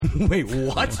Wait,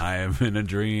 what? I am in a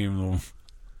dream.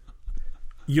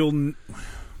 You'll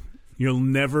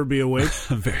never be awake.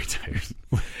 I'm very tired.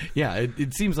 Yeah,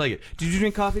 it seems like it. Did you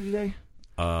drink coffee today?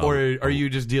 Or are you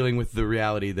just dealing with the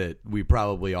reality that we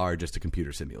probably are just a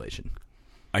computer simulation?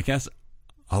 I guess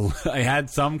I had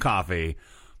some coffee,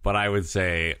 but I would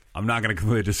say I'm not going to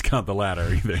completely discount the latter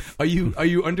either. Are you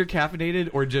undercaffeinated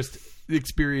or just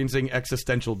experiencing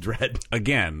existential dread?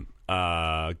 Again,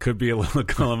 could be a little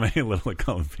column A, a little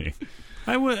column B.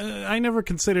 I never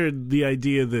considered the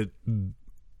idea that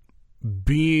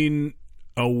being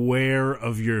aware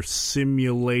of your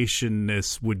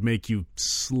simulationness would make you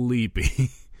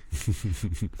sleepy.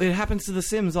 It happens to the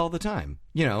Sims all the time.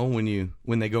 You know,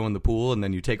 when they go in the pool and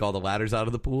then you take all the ladders out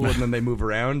of the pool and then they move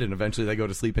around and eventually they go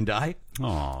to sleep and die.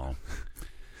 Oh,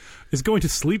 Is going to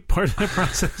sleep part of that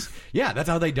process? Yeah, that's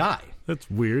how they die. That's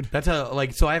weird. That's how,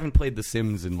 like, so I haven't played The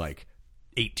Sims in, like,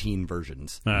 18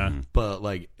 versions. But,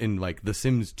 like, in, like, The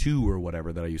Sims 2 or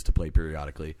whatever that I used to play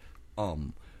periodically,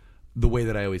 the way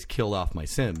that I always killed off my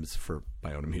Sims for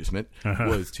my own amusement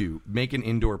was to make an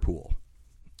indoor pool.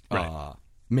 Right.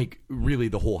 Make really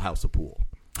the whole house a pool.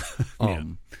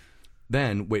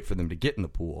 Then wait for them to get in the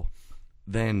pool.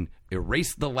 Then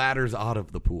erase the ladders out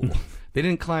of the pool. They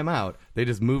didn't climb out. They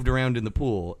just moved around in the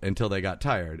pool until they got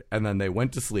tired, and then they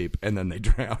went to sleep, and then they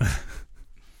drowned.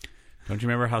 don't you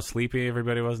remember how sleepy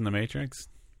everybody was in The Matrix?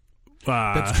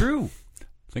 That's true.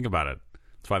 Think about it.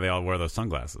 That's why they all wear those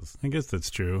sunglasses. I guess that's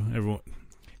true. Everyone.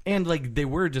 And, like, they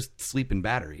were just sleeping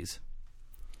batteries.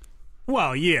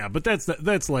 Well, yeah, but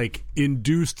that's like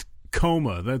induced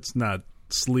coma. That's not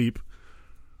sleep.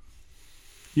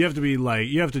 You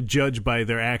have to judge by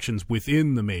their actions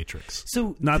within the Matrix,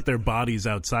 So not their bodies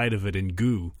outside of it in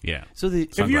goo. Yeah. So the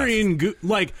If you're in goo,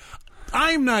 like,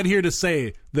 I'm not here to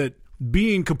say that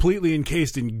being completely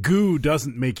encased in goo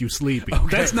doesn't make you sleepy.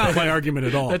 That's not my argument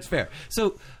at all. That's fair.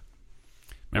 So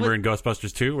Remember in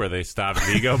Ghostbusters 2 where they stopped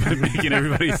Vigo by making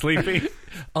everybody sleepy?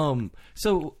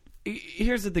 So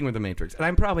here's the thing with The Matrix, and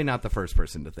I'm probably not the first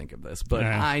person to think of this, but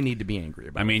I need to be angry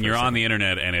about it. I mean, you're on the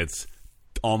internet and it's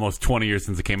almost 20 years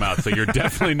since it came out, so you're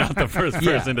definitely not the first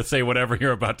person to say whatever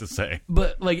you're about to say.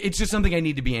 But, like, it's just something I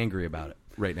need to be angry about it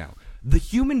right now. The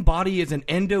human body is an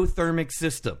endothermic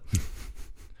system.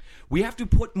 We have to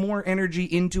put more energy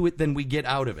into it than we get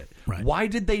out of it. Right. Why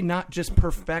did they not just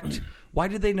perfect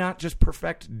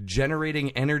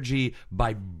generating energy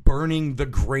by burning the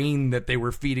grain that they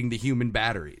were feeding the human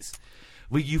batteries?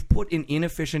 Well, you've put an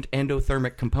inefficient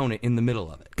endothermic component in the middle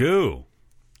of it. Goo.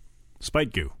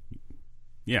 Spite goo.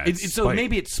 Yeah. So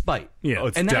maybe it's spite. Yeah. Oh,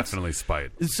 it's definitely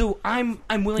spite. So I'm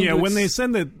willing. Yeah, to when they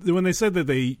said that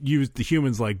they used the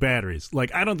humans like batteries,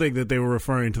 like, I don't think that they were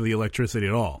referring to the electricity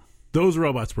at all. Those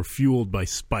robots were fueled by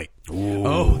spite.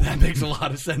 Oh, that makes a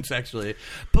lot of sense, actually.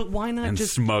 But why not And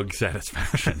just smug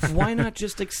satisfaction. why not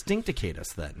just extincticate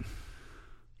us then?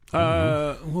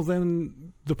 Well,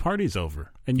 then the party's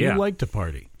over, and you Yeah. like to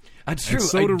party. That's true. And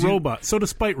so do robots. So do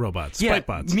spite robots. Yeah, Spite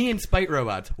bots. me and spite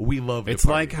robots, we love. It's to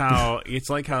party. like how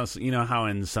you know how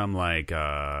in some like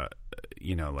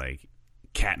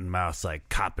cat and mouse, like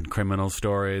cop and criminal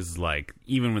stories, like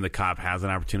even when the cop has an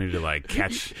opportunity to like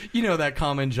catch you know that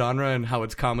common genre and how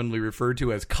it's commonly referred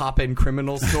to as cop and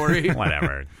criminal story.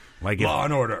 whatever, like Law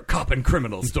and Order, cop and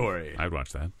criminal story. I'd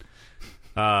watch that.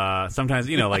 Sometimes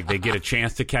like they get a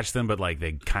chance to catch them, but like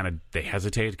they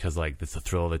hesitate because like it's the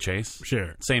thrill of the chase.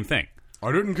 Sure. Same thing.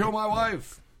 I didn't kill my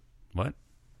wife. What?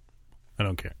 I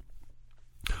don't care.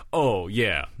 Oh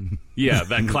yeah,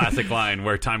 that classic line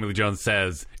where Tommy Lee Jones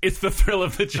says, "It's the thrill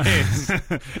of the chase."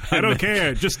 I don't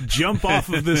care. Just jump off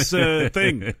of this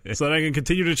thing so that I can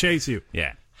continue to chase you.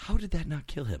 Yeah. How did that not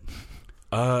kill him?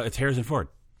 It's Harrison Ford.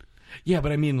 Yeah,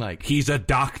 but I mean, like, He's a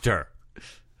doctor.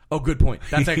 oh, good point.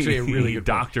 That's actually a really He good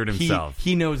point. doctored himself.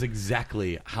 He knows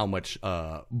exactly how much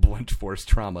blunt force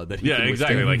trauma that he Yeah, can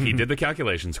exactly. withstand. Like he did the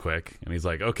calculations quick, and he's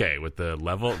like, okay, with the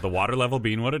water level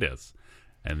being what it is,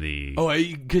 and the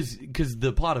because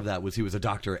the plot of that was he was a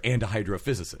doctor and a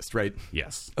hydrophysicist, right?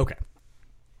 yes, Okay.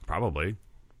 probably.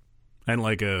 And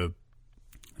like a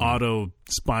auto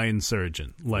spine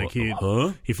surgeon. Like he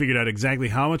figured out exactly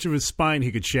how much of his spine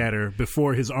he could shatter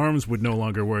before his arms would no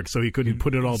longer work, so he couldn't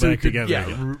put it all So he back could, together yeah,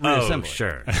 again. reassemble it.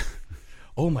 Sure.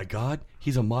 Oh my God,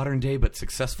 he's a modern day but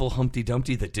successful Humpty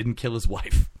Dumpty that didn't kill his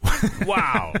wife.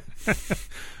 Wow.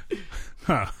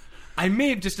 I may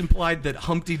have just implied that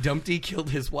Humpty Dumpty killed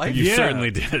his wife. You Yeah. certainly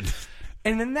did.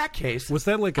 And in that case, Was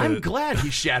that like I'm a... glad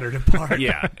he shattered apart.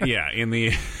 Yeah.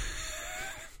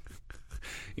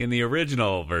 In the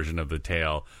original version of the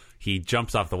tale, he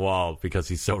jumps off the wall because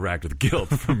he's so racked with guilt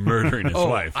from murdering his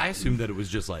wife. I assumed that it was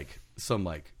just like some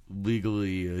like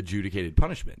legally adjudicated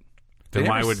punishment. Then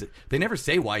why would they never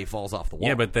say why he falls off the wall?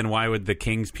 Yeah, but then why would the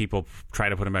king's people try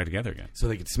to put him back together again? So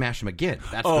they could smash him again.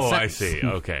 That's the Oh, I sentence. see.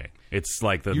 Okay, it's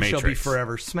like the You Matrix. shall be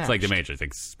forever smashed. It's like the Matrix,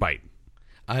 like spite.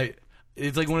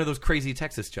 It's like one of those crazy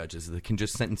Texas judges that can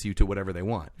just sentence you to whatever they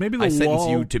want. Maybe the I sentence wall-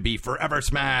 you to be forever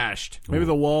smashed. Maybe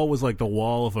the wall was like the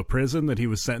wall of a prison that he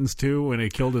was sentenced to when he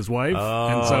killed his wife,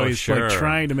 and so he's sure. like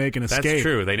trying to make an escape. That's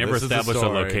true. They never This is the established a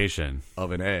story location.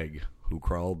 of an egg who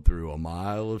crawled through a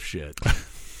mile of shit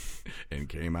and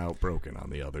came out broken on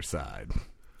the other side.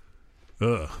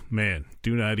 Ugh, man,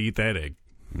 do not eat that egg.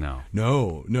 No.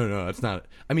 No, that's not.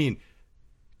 I mean,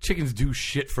 chickens do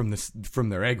shit from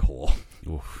their egg hole.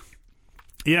 Oof.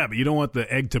 Yeah, but you don't want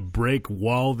the egg to break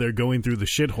while they're going through the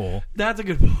shithole. That's a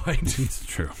good point. It's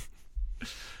true.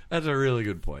 That's a really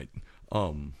good point.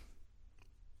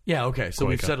 Yeah. Okay. So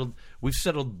we've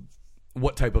settled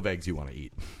what type of eggs you want to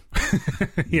eat.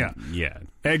 Yeah, Yeah.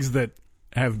 eggs that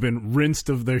have been rinsed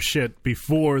of their shit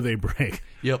before they break.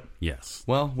 Yep. Yes.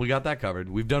 Well, we got that covered.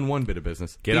 We've done one bit of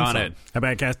business. Get Theme on song. it. A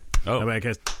bad cast. Oh. A bad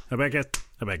cast. A bad cast.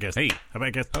 A bad cast. Hey. A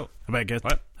bad cast. Oh. A bad cast.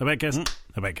 What? A bad cast.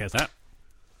 A bad cast.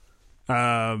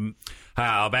 Ah.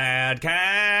 How bad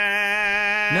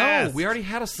cast? No, we already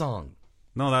had a song.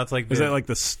 No, that's like Is that like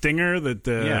the stinger that?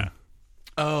 yeah.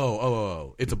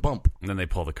 Oh, it's a bump. And then they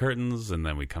pull the curtains, and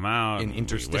then we come out, An and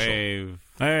interstitial. we wave.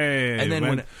 Hey, And then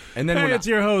man. when Hey, it's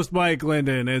your host Mike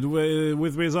Linden, and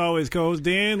with me as always co-host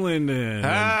Dan Linden,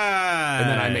 Hi. and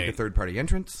then I make a third party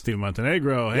entrance. Steve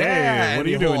Montenegro. Hey, Yeah, what and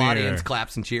are you the whole doing audience here?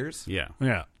 claps and cheers. Yeah.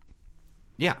 Yeah,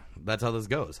 Yeah, that's how this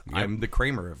goes. I'm the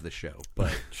Kramer of the show,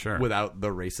 but Sure. without the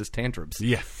racist tantrums.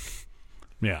 Yeah.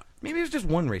 yeah. Maybe it was just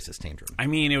one racist tantrum. I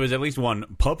mean, it was at least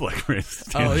one public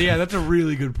risk. Oh yeah, that's a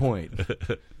really good point.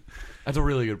 That's a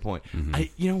really good point.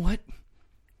 You know what?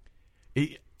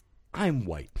 I'm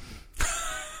white,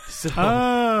 so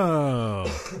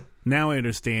Oh, now I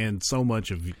understand so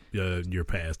much of your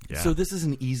past. Yeah. so this is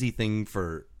an easy thing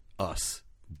for us,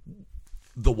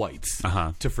 the whites,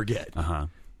 to forget.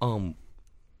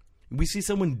 We see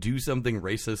someone do something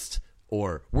racist,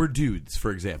 or we're dudes,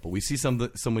 for example. We see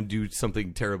someone do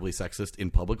something terribly sexist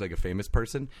in public, like a famous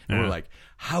person, and we're like,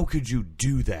 "How could you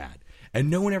do that?" And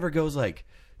no one ever goes like,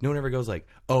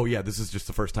 "Oh yeah, this is just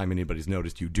the first time anybody's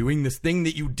noticed you doing this thing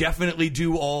that you definitely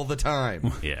do all the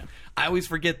time." Yeah. I always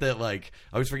forget,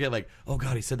 oh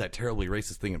god, he said that terribly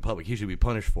racist thing in public. He should be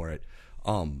punished for it.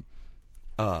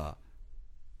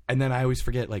 And then I always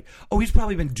forget, like, oh, he's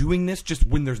probably been doing this just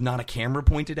when there's not a camera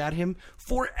pointed at him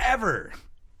forever.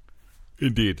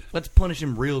 Indeed. Let's punish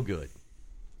him real good.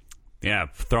 Yeah.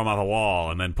 Throw him off a wall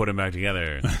and then put him back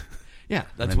together. Yeah,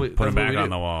 that's and what. put him that's what back we on do.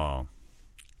 the wall.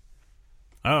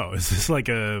 Oh, is this like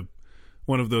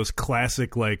one of those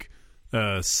classic like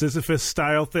Sisyphus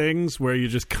style things where you're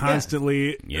just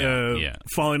constantly Yeah.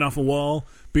 falling off a wall,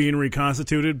 being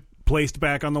reconstituted, placed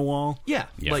back on the wall? Yeah,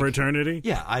 Yeah. For eternity?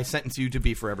 Yeah, I sentence you to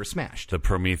be forever smashed. The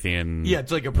Promethean. Yeah,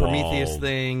 it's like a Prometheus wall,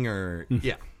 thing, or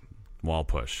yeah, Wall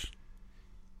push.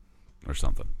 Or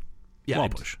something. yeah. Wall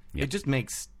it, push. Yeah. It just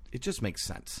makes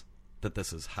sense that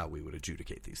this is how we would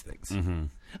adjudicate these things.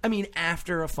 I mean,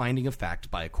 after a finding of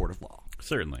fact by a court of law,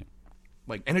 Certainly.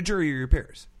 like, and a jury are your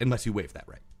peers, unless you waive that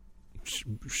right,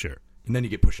 Sure. and then you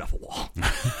get pushed off a wall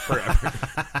forever.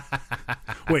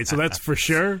 Wait, so that's for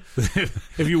sure?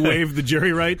 If you waive the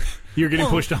jury right, you're getting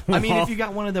pushed off a wall? I mean, if you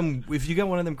got one of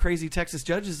them crazy Texas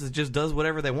judges that just does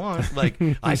whatever they want, like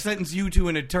I sentence you to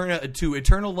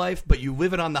eternal life, but you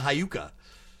live it on the Hayuka.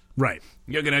 Right.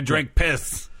 You're going to drink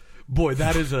piss. Boy,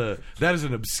 that is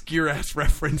an obscure ass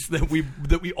reference that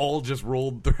we all just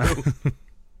rolled through.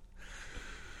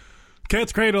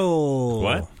 Cat's Cradle.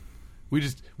 What? we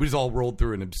just all rolled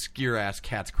through an obscure ass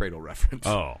Cat's Cradle reference.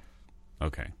 Oh.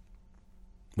 Okay.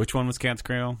 Which one was Cat's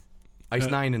Cradle? Ice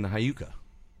Nine and the Hayuka.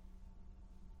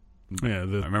 Yeah, I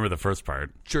remember the first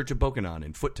part. Church of Bokonon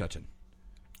and Foot Touching.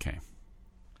 Okay.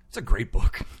 It's a great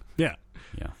book. yeah.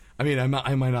 Yeah. I mean, I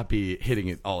might not be hitting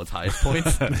it all its highest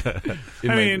points.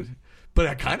 But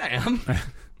I kind of am.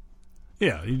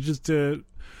 Yeah, you just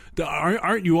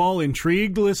aren't you all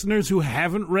intrigued, listeners who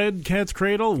haven't read Cat's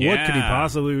Cradle? What could he Yeah.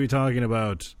 possibly be talking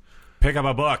about? Pick up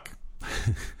a book.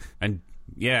 And,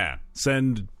 yeah.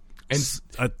 Send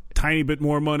a tiny bit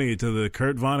more money to the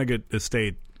Kurt Vonnegut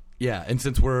estate. Yeah, and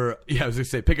since I was going to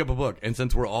say, pick up a book. And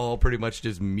since we're all pretty much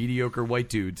just mediocre white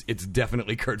dudes, it's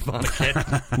definitely Kurt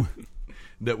Vonnegut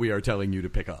that we are telling you to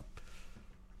pick up.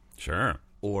 Sure.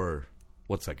 Or,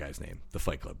 what's that guy's name? The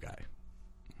Fight Club guy.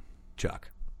 Chuck.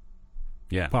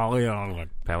 Yeah. Polyonic.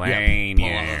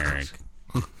 Palanier.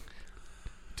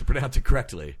 To pronounce it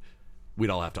correctly, we'd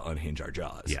all have to unhinge our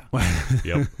jaws. Yeah.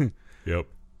 Yep. Yep.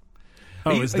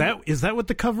 Oh, is that what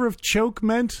the cover of Choke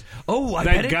meant? Oh, I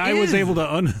that bet it guy is. was able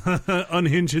to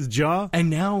unhinge his jaw, And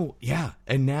now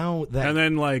that and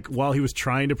then like while he was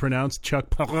trying to pronounce Chuck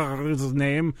Palahniuk's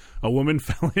name, a woman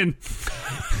fell in.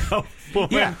 Fell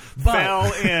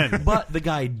in. But the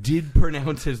guy did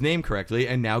pronounce his name correctly,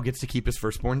 and now gets to keep his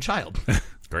firstborn child.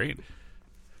 Great.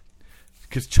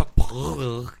 Because Chuck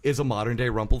Palahniuk is a modern day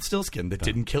Rumpelstiltskin that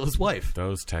didn't kill his wife.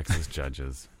 Those Texas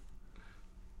judges.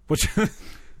 Which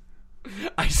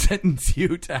I sentence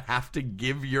you to have to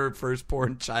give your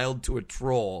firstborn child to a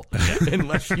troll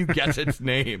unless you guess its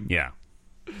name. Yeah.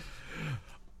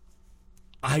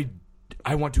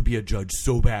 I want to be a judge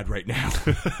so bad right now.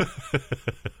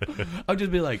 I'll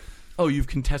just be like, oh, you've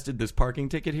contested this parking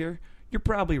ticket here? You're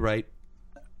probably right.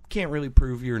 Can't really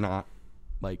prove you're not.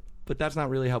 But that's not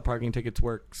really how parking tickets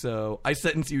work. So I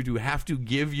sentence you to have to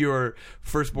give your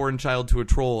firstborn child to a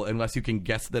troll unless you can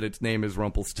guess that its name is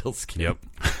Rumpelstiltskin. Yep.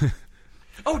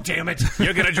 Oh, damn it.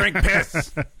 You're going to drink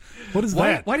piss. what is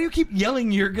that? Why do you keep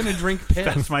yelling you're going to drink piss?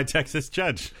 That's my Texas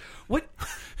judge. What?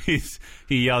 He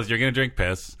yells, you're going to drink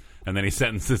piss, and then he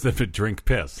sentences them to drink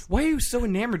piss. Why are you so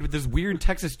enamored with this weird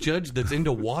Texas judge that's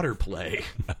into water play?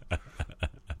 I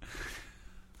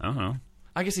don't know.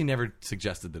 I guess he never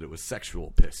suggested that it was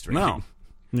sexual piss drinking.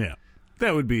 No. Yeah,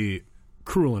 that would be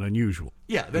cruel and unusual.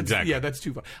 Yeah, that's Exactly. that's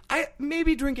too far.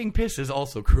 Maybe drinking piss is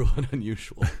also cruel and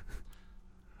unusual.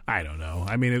 I don't know.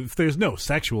 I mean, if there's no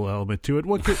sexual element to it,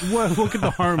 what could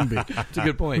the harm be? That's a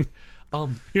good point.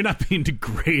 You're not being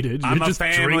degraded. You're I'm a just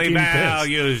family drinking piss.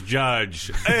 values judge.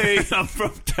 Hey, I'm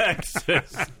from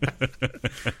Texas.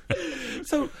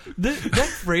 So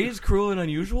that phrase "cruel and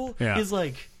unusual" Yeah. is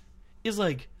like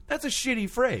that's a shitty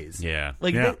phrase. Yeah.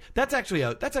 Yeah. That's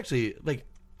actually like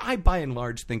I by and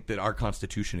large think that our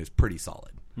Constitution is pretty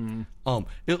solid.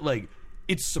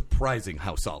 It's surprising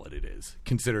how solid it is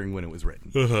considering when it was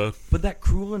written. Uh-huh. But that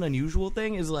cruel and unusual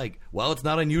thing is like, well, it's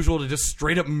not unusual to just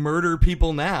straight up murder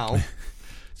people now.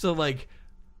 So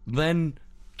then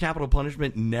capital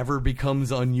punishment never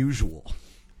becomes unusual.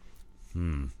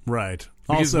 Right.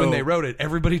 Because Also, when they wrote it,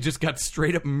 everybody just got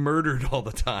straight up murdered all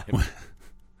the time.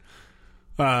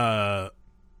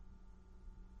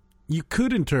 you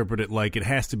could interpret it like it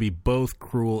has to be both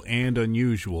cruel and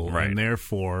unusual, Right. and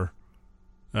therefore,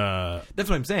 That's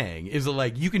what I'm saying. Is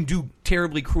like you can do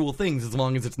terribly cruel things as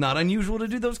long as it's not unusual to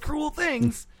do those cruel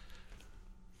things.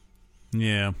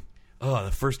 yeah. Oh,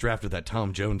 the first draft of that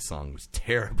Tom Jones song was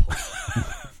terrible.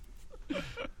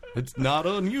 It's not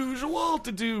unusual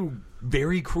to do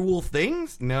very cruel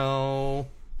things. No.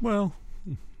 Well,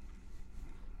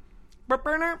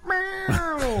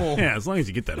 Yeah, yeah, as long as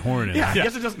you get that horn in. I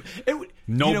guess it doesn't.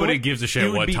 Nobody gives a shit It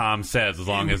would what be- Tom says as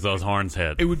long as those horns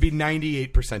hit. It would be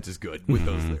 98% as good with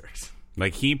those lyrics.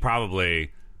 Like, he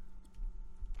probably...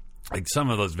 Like, some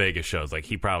of those Vegas shows, like,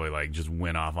 he probably, like, just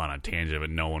went off on a tangent, but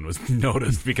no one was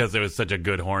noticed because it was such a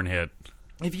good horn hit.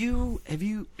 Have you?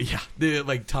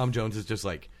 Yeah, Tom Jones is just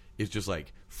like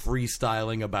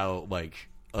freestyling about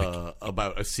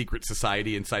about a secret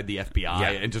society inside the FBI, Yeah.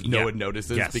 and just no Yeah. one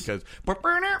notices Yes. because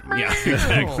Yeah,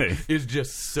 exactly. is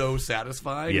just so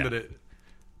satisfying Yeah.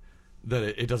 that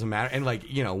it doesn't matter. And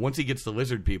once he gets the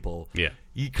lizard people, Yeah.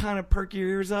 you kind of perk your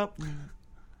ears up.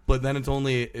 But then it's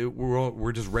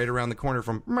we're just right around the corner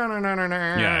from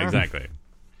Yeah, exactly.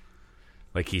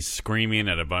 Like, he's screaming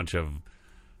at a bunch of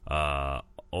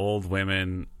old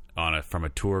women from a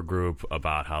tour group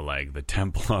about how, like, the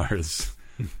Templars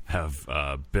have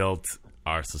built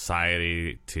our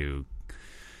society to...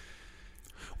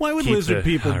 Why would Keep lizard the-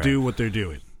 people all right. do what they're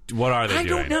doing? What are they I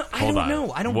doing? don't know. I Hold don't on.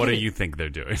 know. I don't What get do it. you think they're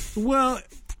doing? Well,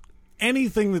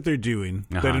 anything that they're doing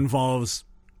that Uh-huh. involves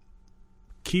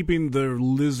keeping their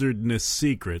lizardness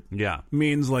secret Yeah.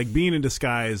 means like being in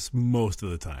disguise most of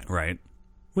the time. Right.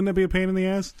 Wouldn't that be a pain in the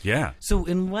ass? Yeah. So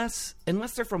unless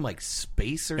they're from like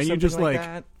space or And something you're just like,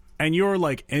 that. and you're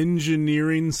like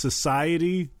engineering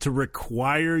society to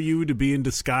require you to be in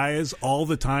disguise all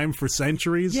the time for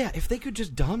centuries. Yeah, if they could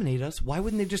just dominate us, why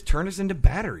wouldn't they just turn us into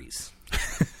batteries?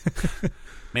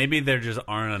 Maybe there just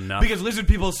aren't enough Because lizard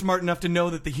people are smart enough to know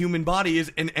that the human body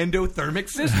is an endothermic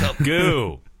system.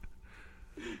 goo.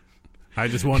 I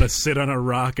just want to sit on a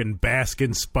rock and bask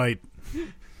in spite.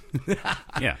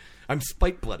 Yeah. I'm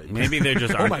spite-blooded. Maybe there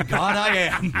just Oh aren't... my god, I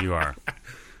am. You are.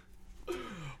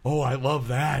 Oh, I love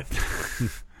that.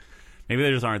 Maybe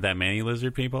there just aren't that many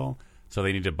lizard people, so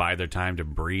they need to bide their time to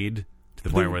breed to the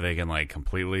point where they can, like,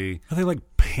 completely... Are they like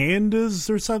pandas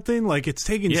or something? Like it's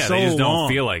taking Yeah, so they just long. don't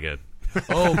feel like it.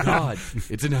 Oh god,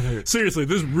 it's another. Seriously,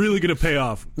 this is really going to pay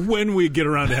off when we get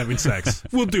around to having sex.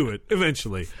 We'll do it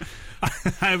eventually.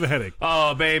 I have a headache.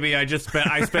 Oh, baby, I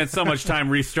spent so much time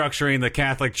restructuring the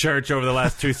Catholic Church over the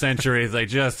last 2 centuries. I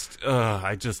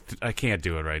can't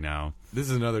do it right now. This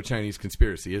is another Chinese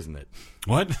conspiracy, isn't it?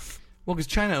 What? Well, because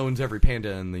China owns every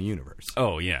panda in the universe.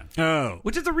 Oh, yeah. Oh.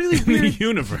 Which is a really The weird...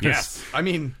 universe. Yes. I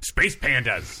mean, Space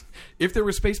pandas. if there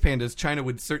were space pandas, China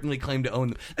would certainly claim to own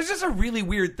them. It's just a really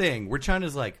weird thing where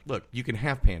China's like, look, you can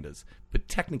have pandas, but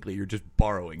technically you're just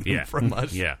borrowing them from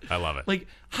us. Yeah, I love it. Like,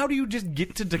 how do you just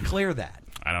get to declare that?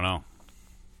 I don't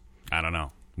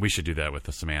know. We should do that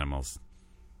with some animals.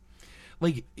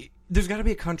 Like, there's got to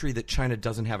be a country that China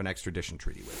doesn't have an extradition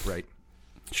treaty with, right?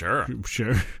 Sure.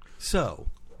 So,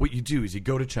 what you do is you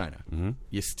go to China,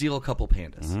 you steal a couple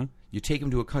pandas, you take them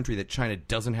to a country that China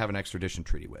doesn't have an extradition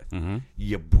treaty with,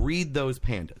 you breed those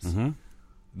pandas.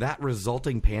 That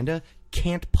resulting panda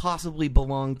can't possibly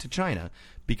belong to China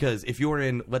because if you're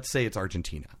in, let's say it's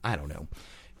Argentina, I don't know.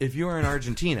 If you're in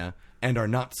Argentina and are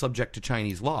not subject to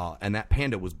Chinese law and that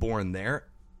panda was born there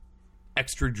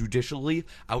extrajudicially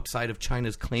outside of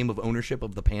China's claim of ownership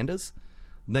of the pandas,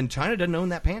 then China doesn't own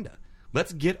that panda.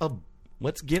 Let's get a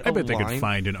I bet they could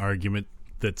find an argument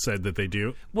that said that they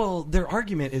do. Well, their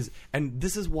argument is, and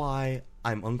this is why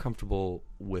I'm uncomfortable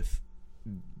with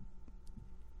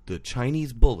the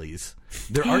Chinese bullies.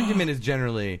 Their argument is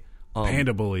generally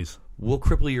Panda bullies. We'll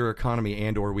cripple your economy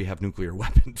and or we have nuclear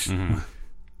weapons.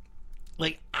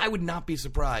 Like, I would not be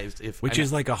surprised if... Which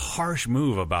is like a harsh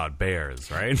move about bears,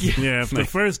 right? Yeah, if the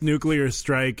first nuclear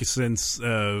strike since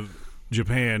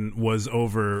Japan was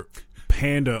over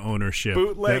panda ownership,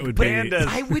 Bootleg that would pandas.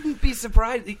 I wouldn't be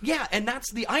surprised. Yeah, and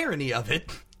that's the irony of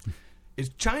it. Is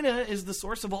China is the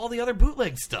source of all the other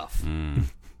bootleg stuff.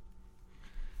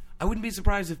 I wouldn't be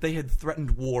surprised if they had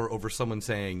threatened war over someone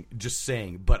just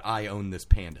saying, but I own this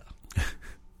panda.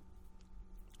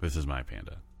 This is my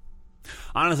panda.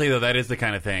 Honestly, though, that is the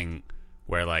kind of thing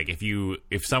where, like,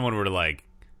 if someone were to, like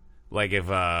if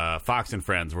Fox and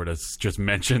Friends were to just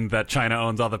mention that China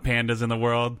owns all the pandas in the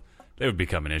world, it would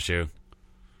become an issue.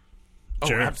 Oh,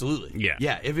 Sure. absolutely. Yeah.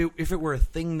 Yeah, if it were a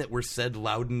thing that were said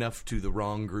loud enough to the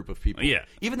wrong group of people. Yeah.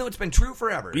 Even though it's been true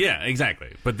forever. Yeah, exactly.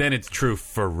 But then it's true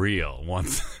for real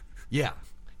once. Yeah.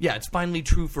 Yeah, it's finally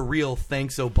true for real.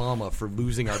 Thanks, Obama, for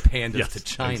losing our pandas Yes, to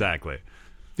China. exactly.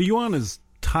 The yuan is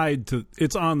tied to...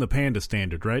 It's on the panda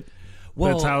standard, right?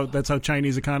 Well, that's how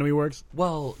Chinese economy works?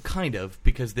 Well, kind of,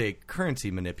 because they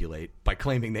currency manipulate by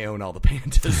claiming they own all the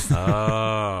pandas.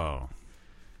 Oh.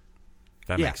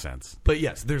 That Yeah. makes sense. But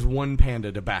yes, there's one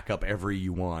panda to back up every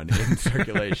yuan in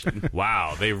circulation.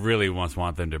 Wow, they really want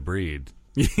them to breed.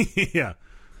 Yeah.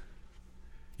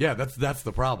 Yeah, that's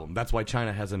the problem. That's why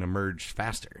China hasn't emerged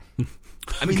faster.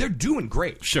 I mean, they're doing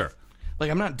great. Sure. Like,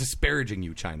 I'm not disparaging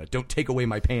you, China. Don't take away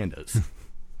my pandas.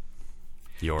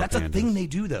 That's pandas. a thing they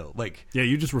do, though. Like, Yeah,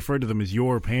 you just referred to them as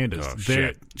your pandas. Oh,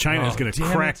 shit. China's Oh, going to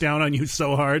damn crack it. down on you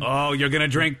so hard. Oh, you're going to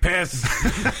drink piss.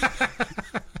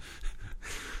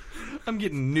 I'm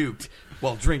getting nuked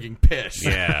while drinking piss.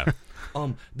 Yeah.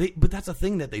 But that's a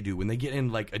thing that they do when they get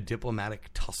in like a diplomatic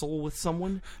tussle with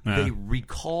someone. They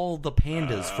recall the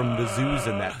pandas from the zoos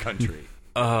in that country.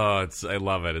 Oh, I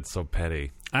love it. It's so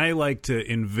petty. I like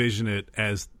to envision it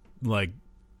as like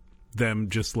them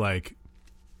just like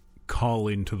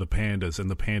calling to the pandas, and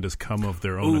the pandas come of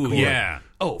their own Ooh, accord. yeah.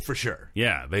 Oh, for sure.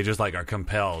 Yeah, they just like are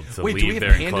compelled to Wait, do we leave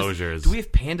have their pandas? enclosures. Do we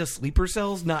have panda sleeper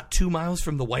cells not 2 miles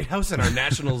from the White House in our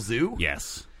national zoo?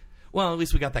 Yes. Well, at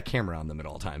least we got that camera on them at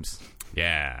all times,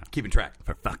 Yeah. keeping track.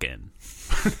 For fucking.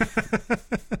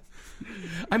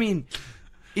 I mean,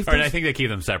 if Or I those- think they keep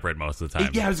them separate most of the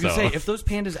time. yeah, I was gonna so- say if those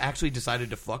pandas actually decided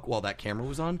to fuck while that camera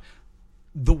was on,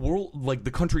 the world, like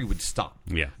the country, would stop.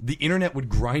 Yeah. The internet would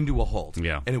grind to a halt.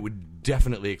 Yeah. and it would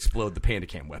definitely explode the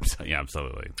PandaCam website. Yeah,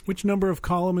 absolutely. Which number of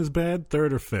column is bad?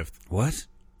 Third or fifth? What?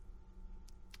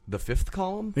 The fifth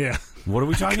column. Yeah. What are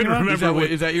we talking couldn't about? remember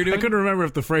Is that you're I doing? couldn't remember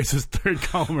if the phrase is third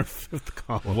column or fifth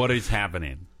column. What is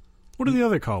happening? What are the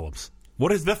other columns?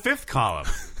 What is the fifth column?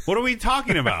 What are we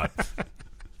talking about?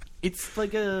 It's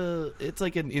like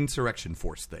an insurrection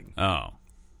force thing. Oh.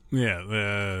 Yeah,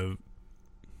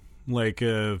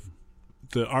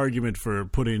 the argument for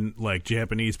putting like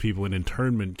Japanese people in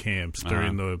internment camps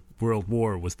during the World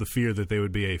War was the fear that they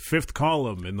would be a fifth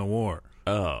column in the war.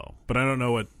 Oh. But I don't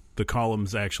know what the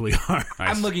columns actually are.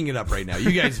 I'm looking it up right now.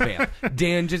 You guys vamp.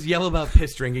 Dan, just yell about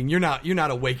piss drinking. You're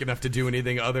not awake enough to do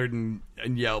anything other than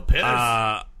yell piss.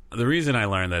 The reason I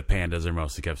learned that pandas are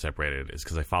mostly kept separated is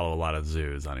because I follow a lot of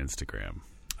zoos on Instagram.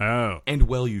 Oh, and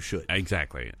well, you should.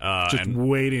 Exactly. just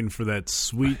waiting for that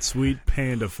sweet, sweet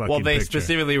panda fucking well, they picture.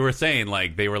 specifically were saying,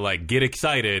 like, they were like, get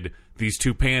excited. these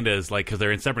two pandas, like, because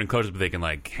they're in separate enclosures, but they can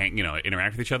like hang,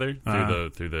 interact with each other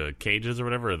through the cages or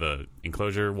whatever, or the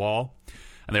enclosure wall.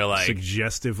 And they're like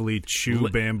suggestively chew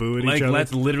bamboo at like, each other.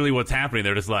 That's literally what's happening.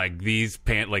 They're just like these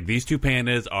two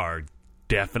pandas are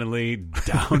definitely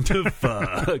down to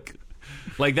fuck.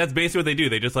 Like, that's basically what they do.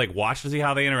 They just like watch to see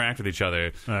how they interact with each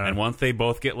other, and once they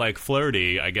both get like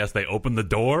flirty, I guess they open the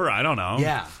door. I don't know.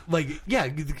 Yeah,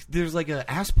 there's like a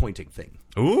ass pointing thing.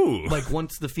 Ooh, Like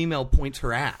once the female points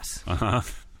her ass,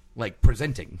 like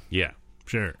presenting. yeah.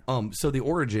 Sure. So the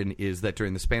origin is that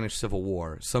during the Spanish Civil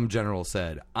War, some general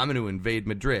said, "I'm going to invade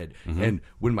Madrid, and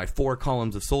when my 4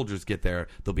 columns of soldiers get there,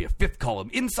 there'll be a 5th column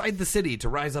inside the city to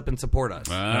rise up and support us."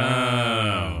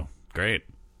 Oh, great.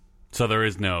 So there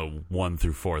is no 1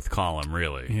 through 4th column,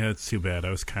 really. Yeah, it's too bad. I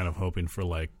was kind of hoping for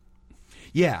like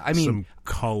Yeah, I mean, some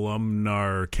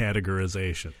columnar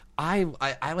categorization. I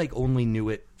like only knew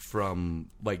it from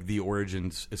like the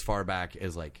origins as far back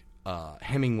as like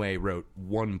Hemingway wrote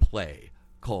one play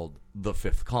called The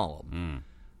 5th Column.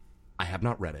 I have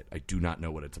not read it. I do not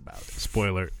know what it's about.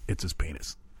 Spoiler, it's his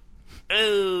penis.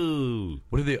 Oh,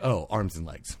 What are they? Oh, arms and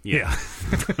legs. yeah.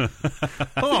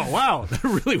 Oh, wow. That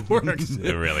really works.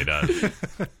 It really does.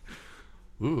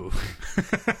 Ooh.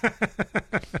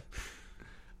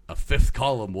 A 5th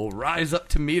column will rise up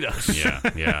to meet us.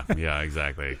 Yeah,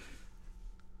 exactly.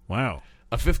 Wow.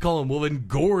 A 5th column will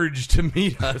engorge to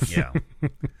meet us. Yeah.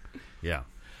 Yeah.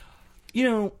 You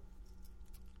know,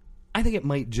 I think it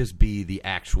might just be the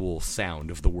actual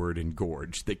sound of the word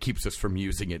engorge that keeps us from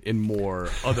using it in more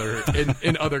other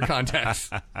in other contexts.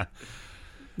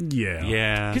 Yeah.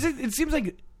 Yeah. Because it seems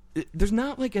like there's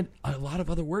not like a lot of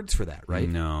other words for that, right?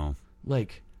 No.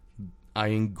 Like, I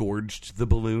engorged the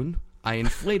balloon. I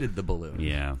inflated the balloon.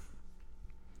 Yeah.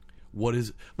 What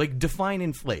is, like, define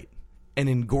inflate and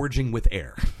engorging with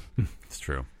air. It's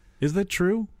true. Is that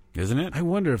true? Isn't it? I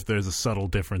wonder if there's a subtle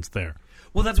difference there.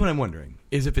 Well, that's what I'm wondering.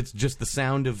 Is if it's just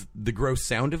the gross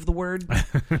sound of the word,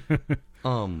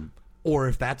 or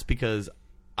if that's because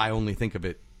I only think of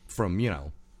it from,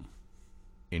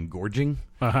 engorging,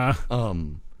 or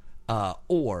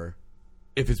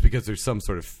if it's because there's some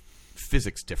sort of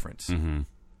physics difference. Mm-hmm.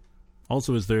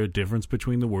 Also, is there a difference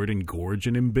between the word engorge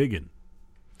and embiggen?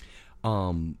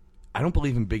 I don't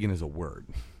believe embiggen is a word.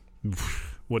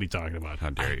 What are you talking about? How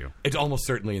dare you? It's almost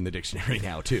certainly in the dictionary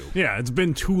now, too. Yeah, it's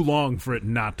been too long for it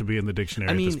not to be in the dictionary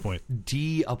at this point.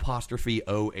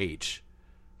 D'_OH,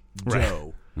 Right.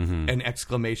 Joe, an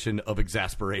exclamation of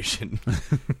exasperation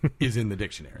is in the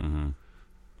dictionary.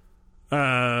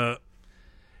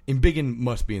 Embiggen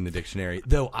must be in the dictionary,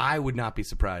 though I would not be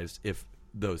surprised if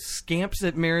those scamps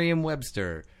at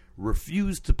Merriam-Webster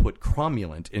refused to put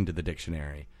cromulent into the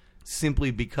dictionary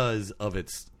simply because of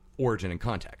its origin and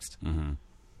context.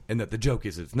 And that the joke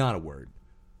is it's not a word.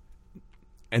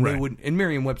 And Right. they would, and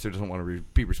Merriam-Webster doesn't want to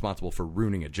be responsible for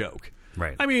ruining a joke.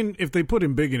 Right. I mean, if they put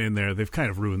embiggen in there, they've kind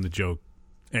of ruined the joke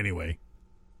anyway.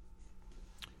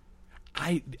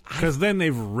 Because then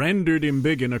they've rendered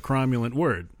embiggen a cromulent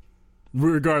word,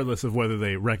 regardless of whether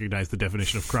they recognize the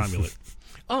definition of cromulent.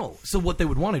 Oh, so what they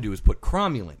would want to do is put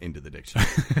cromulent into the dictionary,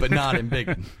 but not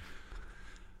embiggen.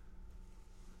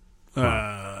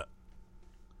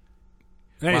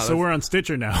 Hey, so we're on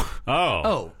Stitcher now. Oh.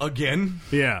 Oh, again?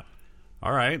 Yeah.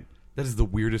 All right. That is the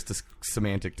weirdest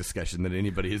semantic discussion that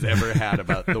anybody has ever had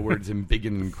about the words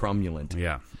embiggen and cromulent.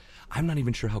 Yeah. I'm not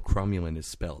even sure how cromulent is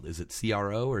spelled. Is it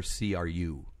CRO or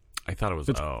CRU? I thought it was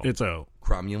O. It's O.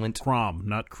 Cromulent? Crom,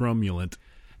 not cromulent.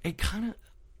 It kind of...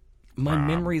 My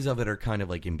memories of it are kind of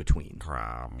like in between.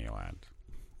 Cromulent.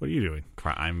 What are you doing?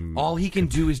 All he can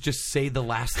do is just say the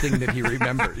last thing that he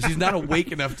remembers. He's not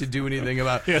awake enough to do anything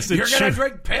about, Yes, you're going to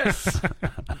drink piss.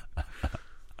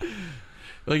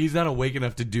 Like, he's not awake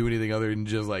enough to do anything other than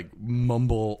just, like,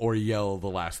 mumble or yell the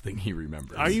last thing he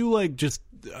remembers. Are you like just...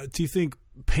 do you think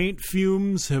paint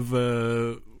fumes have...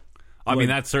 I mean,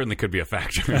 that certainly could be a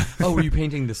factor. Oh, were you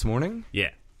painting this morning?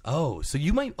 Yeah. Oh, so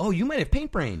you might have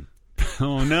paint brain.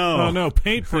 Oh, no. Oh, no,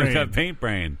 paint I brain. got paint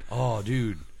brain. Oh,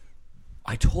 dude.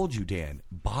 I told you, Dan,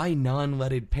 buy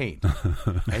non-leaded paint.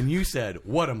 And you said,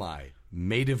 what am I,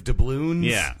 made of doubloons?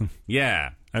 Yeah.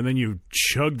 Yeah. And then you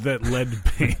chugged that lead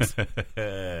paint.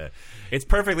 It's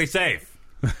perfectly safe.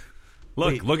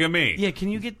 Wait, look at me. Yeah, can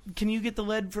you get the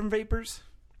lead from vapors?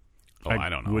 Oh, I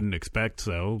don't know. Wouldn't expect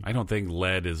so. I don't think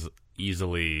lead is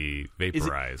easily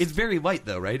vaporized. It's very light,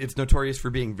 though, right? It's notorious for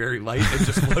being very light and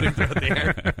just floating throughout the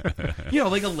air. You know,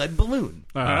 like a lead balloon.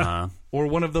 Uh-huh. Or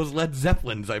one of those Led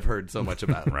Zeppelins I've heard so much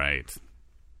about. Right.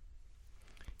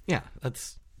 Yeah,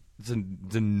 it's a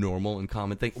normal and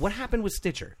common thing. What happened with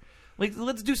Stitcher? Like,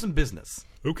 let's do some business.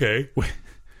 Okay.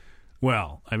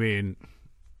 Well, I mean,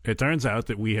 it turns out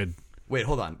that we had... Wait,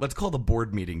 hold on. Let's call the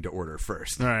board meeting to order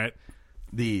first. All right.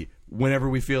 Whenever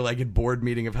we feel like a board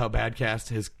meeting of How Badcast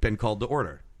has been called to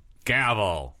order.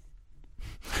 Gavel.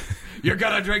 You're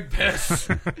gonna drink piss.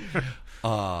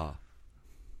 I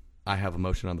have a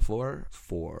motion on the floor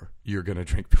for you're gonna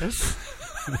drink piss.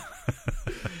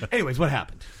 Anyways, what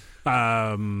happened?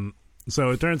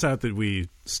 So it turns out that we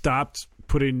stopped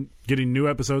getting new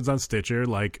episodes on Stitcher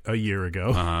like a year ago.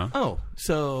 Uh-huh. Oh,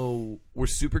 so we're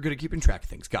super good at keeping track of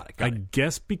things. Got it. I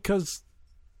guess because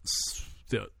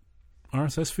the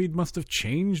RSS feed must have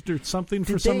changed or something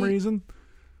for some reason.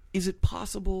 Is it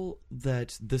possible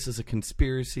that this is a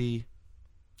conspiracy?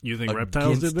 You think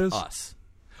reptiles did this? Us?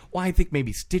 Well, I think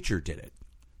maybe Stitcher did it.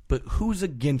 But who's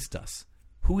against us?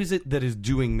 Who is it that is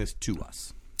doing this to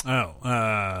us? Oh,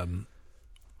 well,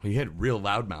 you had real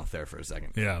loudmouth there for a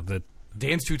second. Yeah,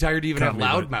 Dan's too tired to even have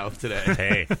loudmouth today.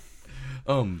 Hey,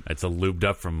 it's a lubed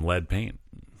up from lead paint.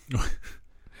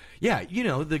 Yeah,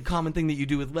 the common thing that you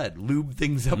do with lead, lube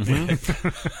things up with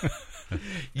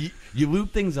it. You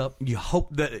lube things up. You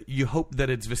hope that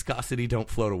its viscosity don't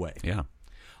float away. Yeah.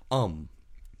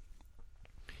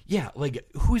 Yeah, like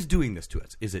who's doing this to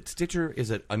us? Is it Stitcher? Is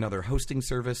it another hosting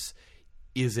service?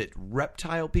 Is it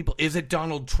reptile people? Is it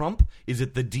Donald Trump? Is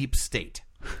it the deep state?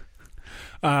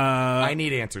 I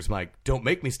need answers, Mike. Don't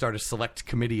make me start a select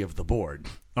committee of the board.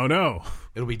 Oh, no.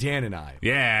 It'll be Dan and I.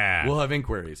 Yeah. We'll have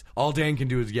inquiries. All Dan can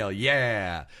do is yell,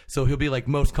 yeah. So he'll be like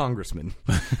most congressmen.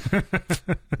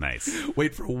 Nice.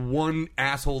 Wait for one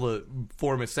asshole to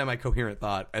form a semi-coherent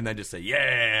thought and then just say,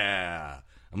 yeah.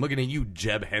 I'm looking at you,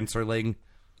 Jeb Henserling.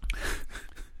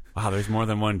 Wow, there's more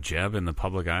than one Jeb in the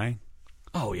public eye?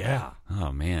 Oh, yeah.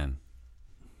 Oh, man.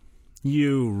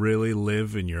 You really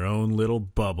live in your own little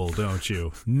bubble, don't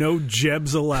you? No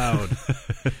Jebs allowed.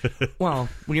 Well,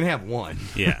 we can have one.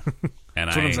 Yeah. And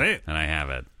That's what I'm saying. And I have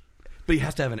it. But he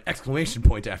has to have an exclamation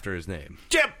point after his name.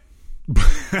 Jeb!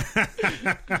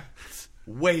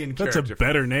 Way in character. That's a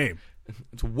better name.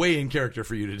 It's way in character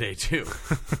for you today, too.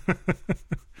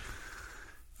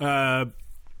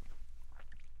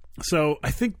 So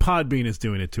I think Podbean is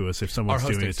doing it to us if someone's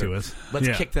doing it to us.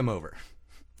 Let's kick them over.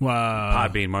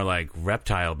 Podbean, more like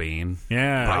reptile bean.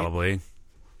 Yeah. Probably.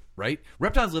 Right?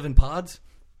 Reptiles live in pods.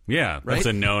 Yeah, that's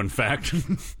a known fact.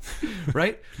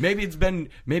 Right? Maybe it's been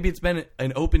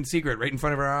an open secret right in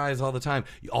front of our eyes all the time.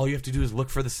 All you have to do is look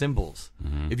for the symbols.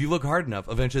 Mm-hmm. If you look hard enough,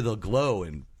 eventually they'll glow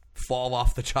and fall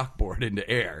off the chalkboard into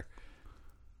air.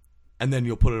 And then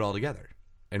you'll put it all together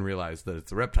and realize that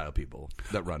it's the reptile people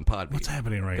that run Podbean. What's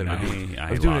happening right now? I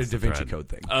was doing a Da Vinci Code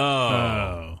thing.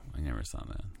 Oh. I never saw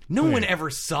that. No one ever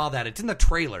saw that. It's in the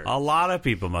trailer. A lot of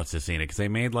people must have seen it because they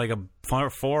made like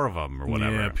 4 of them or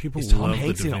whatever. Yeah, people Is Tom love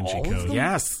Hanks the Da in Vinci all of Code. them?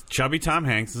 Yes, chubby Tom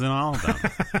Hanks is in all of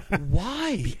them.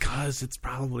 Why? Because it's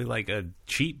probably like a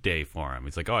cheat day for him.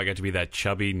 He's like, oh, I got to be that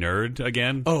chubby nerd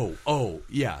again. Oh,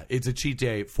 yeah. It's a cheat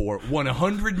day for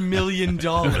 $100 million.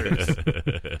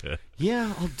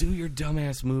 Yeah, I'll do your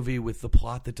dumbass movie with the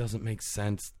plot that doesn't make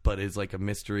sense, but is like a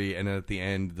mystery. And then at the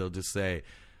end, they'll just say,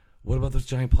 what about those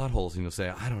giant plot holes? And you'll say,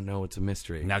 I don't know. It's a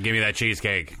mystery. Now give me that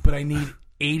cheesecake. But I need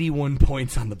 81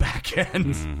 points on the back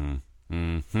end. Mm-hmm.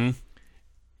 Mm-hmm.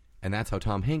 And that's how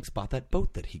Tom Hanks bought that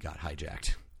boat that he got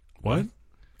hijacked. What?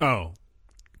 Oh,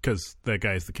 because that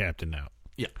guy's the captain now.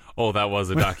 Yeah. Oh, that was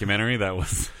a documentary? That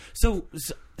was... So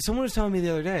someone was telling me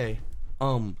the other day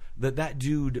that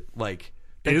dude, like...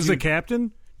 That is dude, a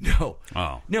captain? No.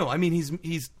 Oh. No, I mean, he's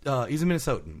a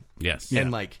Minnesotan. Yes.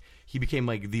 And, like, he became,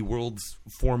 like, the world's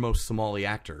foremost Somali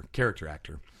character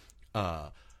actor.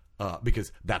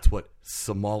 Because that's what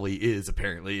Somali is,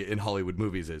 apparently, in Hollywood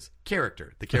movies, is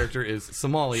character. The character is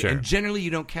Somali. Sure. And generally you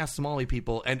don't cast Somali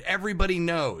people, and everybody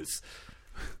knows.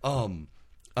 But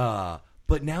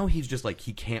now he's just, like,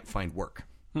 he can't find work.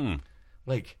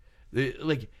 Like,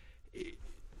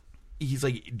 he's,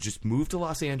 like, just moved to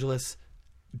Los Angeles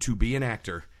to be an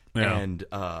actor. Yeah.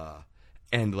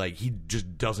 And like he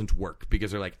just doesn't work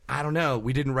because they're like, I don't know,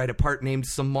 we didn't write a part named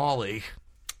Somali.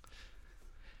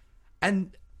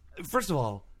 And first of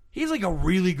all, he's like a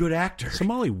really good actor.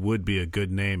 Somali would be a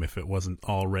good name if it wasn't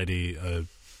already a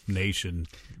nation.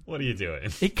 What are you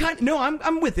doing? It no,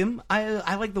 I'm with him.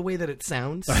 I like the way that it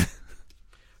sounds.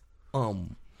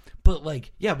 But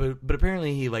like, yeah, but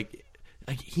apparently he like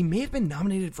he may have been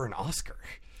nominated for an Oscar.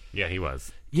 Yeah, he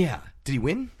was. Yeah, did he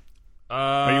win?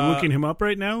 Are you looking him up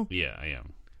right now? Yeah, I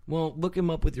am. Well, look him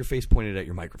up with your face pointed at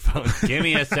your microphone. Give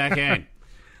me a second.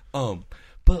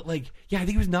 But like, yeah, I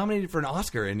think he was nominated for an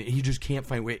Oscar, and he just can't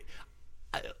find way.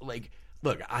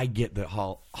 Look, I get that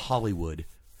Hollywood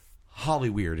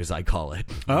Hollyweird, as I call it.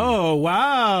 Oh,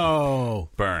 wow.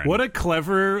 Burn. What a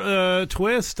clever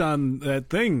twist on that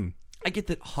thing. I get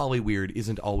that Hollyweird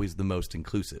isn't always the most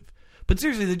inclusive. But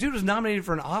seriously, the dude was nominated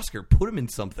for an Oscar. Put him in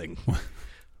something.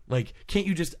 Like, can't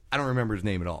you just... I don't remember his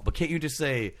name at all, but can't you just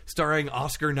say, starring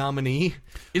Oscar nominee?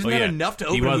 Isn't that enough to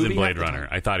open He a was movie in Blade half the Runner.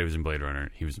 time? I thought he was in Blade Runner.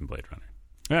 He was in Blade Runner.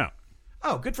 Yeah.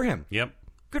 Oh, good for him. Yep.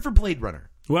 Good for Blade Runner.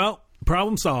 Well,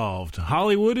 problem solved.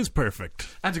 Hollywood is perfect.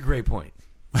 That's a great point.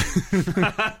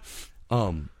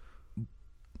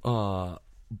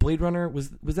 Blade Runner, was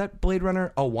that Blade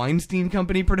Runner a Weinstein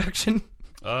Company production?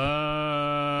 I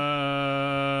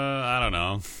don't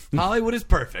know. Hollywood is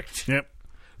perfect. Yep.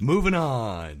 Moving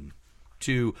on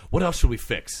to what else should we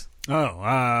fix?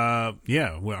 Oh,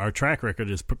 yeah. Well, our track record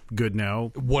is good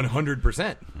now.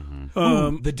 100%.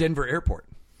 Ooh, the Denver airport.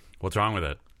 What's wrong with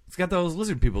it? It's got those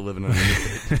lizard people living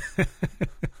underneath it.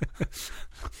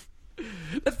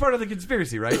 That's part of the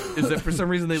conspiracy, right? Is that for some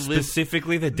reason they live...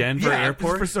 Specifically the Denver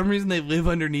airport? For some reason they live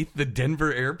underneath the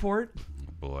Denver airport?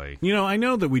 Boy. You know, I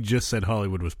know that we just said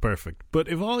Hollywood was perfect, but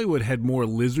if Hollywood had more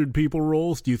lizard people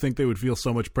roles, do you think they would feel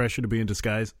so much pressure to be in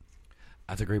disguise?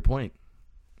 That's a great point.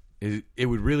 It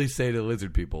would really say to the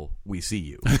lizard people, we see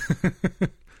you.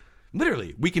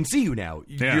 Literally, we can see you now.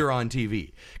 Yeah. You're on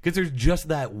TV. Because there's just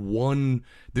that one...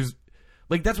 There's...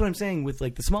 Like, that's what I'm saying with,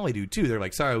 like, the Somali dude, too. They're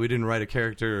like, sorry, we didn't write a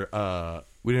character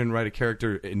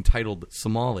entitled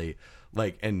Somali.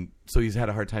 Like, and so he's had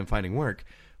a hard time finding work.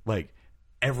 Like,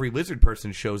 every lizard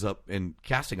person shows up in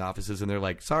casting offices, and they're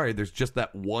like, sorry, there's just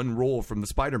that one role from the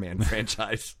Spider-Man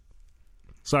franchise.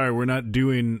 Sorry, we're not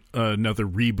doing another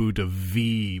reboot of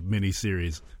V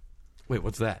miniseries. Wait,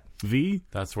 what's that? V?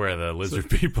 That's where the lizard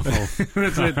people That's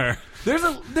it. are. There's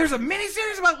a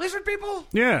miniseries about lizard people?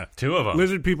 Yeah. Two of them.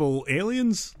 Lizard people,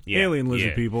 aliens? Yeah, Alien lizard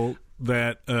yeah. people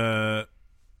that,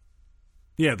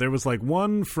 yeah, there was like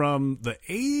one from the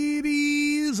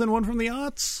 80s and one from the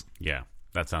aughts. Yeah,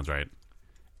 that sounds right.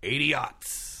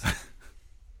 80-aughts.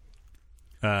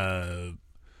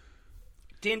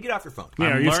 Dan, get off your phone. Yeah,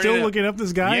 I'm are you still learning- looking up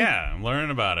this guy? Yeah, I'm learning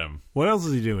about him. What else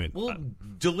is he doing? Well,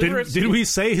 deliver us... Did we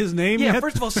say his name Yeah, yet?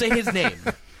 first of all, say his name.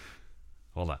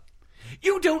 Hold on.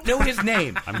 You don't know his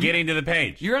name. I'm getting to the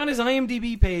page. You're on his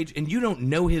IMDb page, and you don't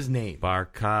know his name.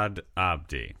 Barkhad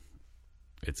Abdi,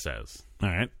 it says. All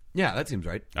right. Yeah, that seems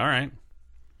right. All right.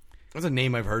 That's a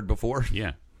name I've heard before.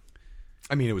 Yeah.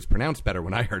 I mean, it was pronounced better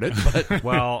when I heard it, but...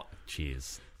 Well,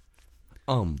 jeez.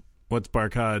 What's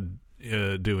Barkhad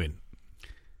doing?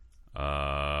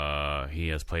 He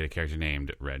has played a character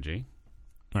named Reggie.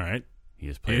 All right. He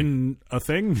has played... In a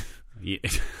thing? Yeah.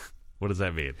 What does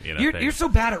that mean? You're so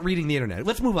bad at reading the internet.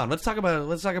 Let's move on. Let's talk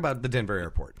about the Denver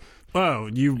airport. Oh,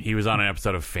 He was on an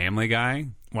episode of Family Guy.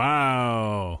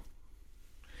 Wow.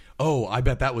 Oh, I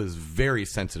bet that was very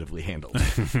sensitively handled.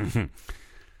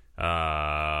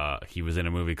 He was in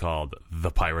a movie called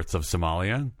The Pirates of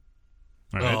Somalia.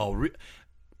 All right. Oh,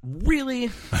 really?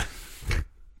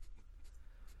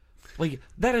 Like,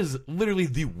 that is literally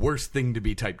the worst thing to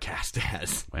be typecast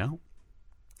as. Well,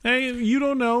 Hey, you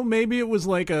don't know. Maybe it was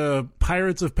like a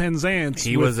Pirates of Penzance.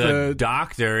 he was a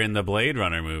doctor in the Blade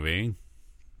Runner movie.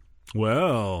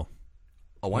 Well,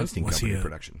 A Weinstein was Company he a-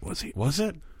 production. Was he? Was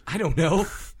it? I don't know.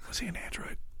 Was he an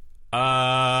android?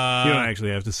 Uh, You don't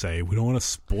actually have to say. We don't want to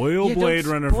spoil Yeah, don't Blade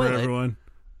Runner for spoil it. everyone.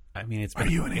 I mean, it's Are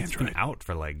been, you an it's been android? out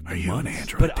for like Are you an months.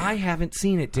 android? But I haven't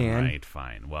seen it, Dan. Right,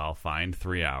 fine. Well, fine,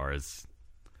 3 hours.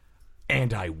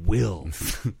 And I will.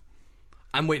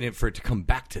 I'm waiting for it to come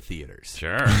back to theaters.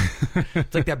 Sure.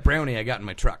 It's like that brownie I got in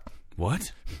my truck.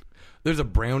 What? There's a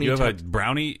brownie. You have a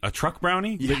brownie, a truck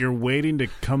brownie? That you're waiting to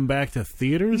come back to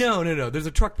theaters? No. There's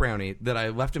a truck brownie that I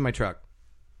left in my truck.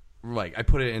 Like, I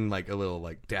put it in like a little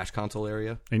like dash console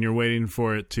area. And you're waiting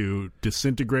for it to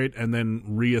disintegrate and then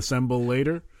reassemble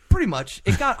later? Pretty much.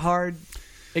 It got hard.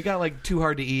 It got like too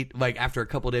hard to eat like after a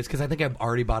couple of days because I think I've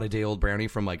already bought a day old brownie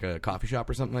from like a coffee shop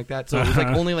or something like that. So it was like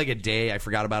only like a day. I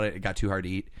forgot about it. It got too hard to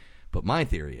eat. But my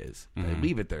theory is, if I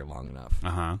leave it there long enough,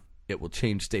 Uh-huh. it will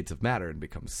change states of matter and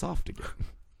become soft again.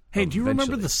 Hey, do you remember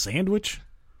Eventually. the sandwich?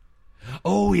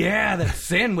 Oh yeah, that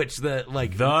sandwich. That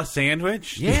like The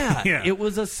sandwich? yeah, Yeah. it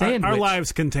was a sandwich. Our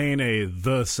lives contain a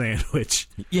the sandwich.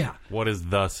 Yeah, What is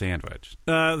the sandwich?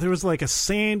 There was like a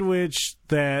sandwich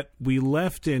that we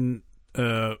left in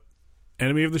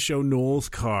enemy of the show Noel's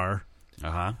car.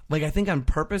 Uh-huh. like I think on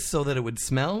purpose so that it would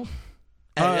smell.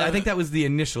 I think that was the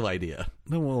initial idea.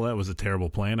 Well, that was a terrible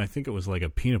plan. I think it was like a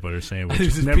peanut butter sandwich. It was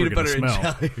It's just never peanut gonna butter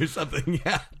smell. and jelly or something.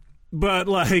 Yeah. But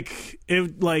like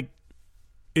it, like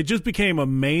it just became a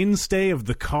mainstay of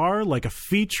the car, like a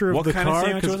feature of What the kind car. of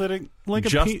sandwich 'cause was it? Like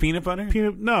Just peanut butter?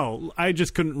 No, I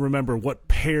just couldn't remember what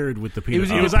paired with the peanut.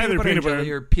 It was either peanut peanut butter butter. and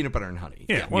jelly or peanut butter and honey.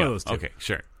 Yeah, one of those two. Okay,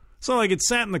 sure. So like it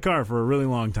sat in the car for a really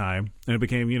long time, and it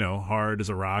became hard as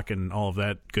a rock and all of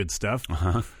that good stuff.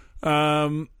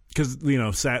 Because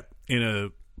sat in a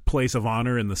place of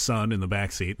honor in the sun in the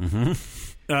back seat. And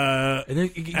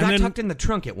then it got tucked in the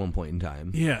trunk at one point in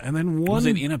time. Yeah, and then Was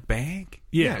it in a bag?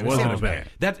 Yeah, it wasn't as bad.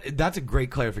 That's a great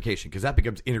clarification because that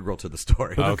becomes integral to the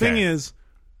story. But the Okay. thing is,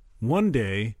 one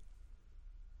day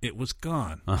it was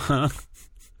gone,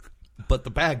 But the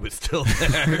bag was still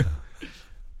there.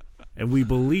 and we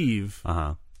believe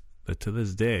Uh-huh. that to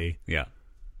this day Yeah.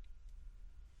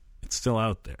 it's still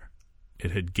out there.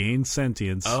 It had gained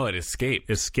sentience, Oh, it escaped.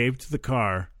 escaped the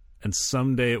car, and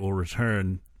someday it will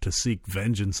return to seek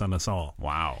vengeance on us all.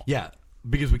 Wow. Yeah,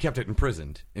 because we kept it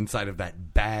imprisoned inside of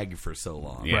that bag for so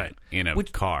long. Yeah, Right. in a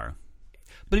Which- car.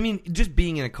 But I mean, just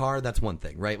being in a car, that's one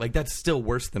thing, right? Like, that's still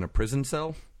worse than a prison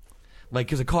cell. Like,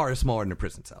 because a car is smaller than a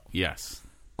prison cell. Yes.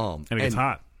 And it gets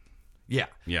hot. Yeah.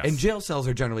 Yes. And jail cells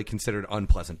are generally considered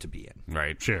unpleasant to be in.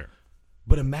 Right. Sure.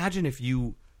 But imagine if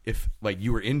you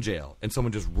were in jail and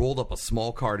someone just rolled up a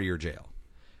small car to your jail,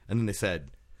 and then they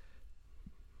said,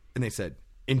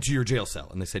 into your jail cell,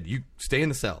 and they said, you stay in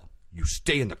the cell, you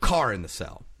stay in the car in the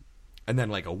cell, and then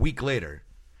like a week later,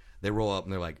 they roll up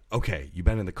and they're like, okay, you've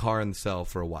been in the car in the cell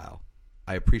for a while.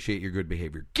 I appreciate your good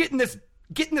behavior. Get in this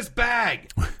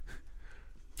bag.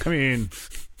 I mean,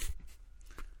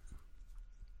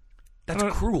 That's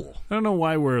cruel. I don't know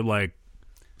why we're like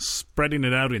spreading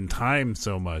it out in time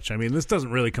so much. I mean, this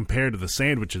doesn't really compare to the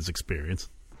sandwiches experience.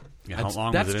 Yeah, how long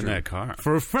was that's it in true. that car?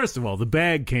 First of all, the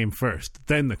bag came first,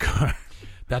 then the car.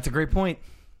 That's a great point.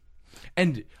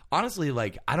 And honestly,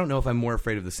 like, I don't know if I'm more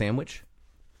afraid of the sandwich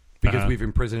because we've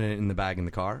imprisoned it in the bag in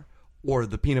the car, or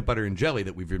the peanut butter and jelly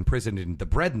that we've imprisoned in the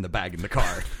bread in the bag in the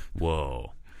car.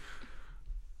 Whoa.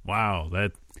 Wow,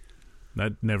 that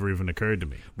never even occurred to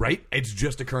me. Right? It's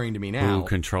just occurring to me now. Who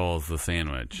controls the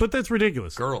sandwich? But that's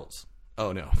ridiculous. Girls.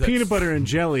 Oh, no. Peanut butter and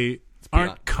jelly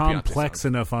aren't Beyonce complex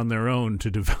song. enough on their own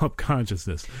to develop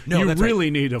consciousness. No, you that's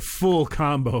really need a full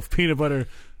combo of peanut butter,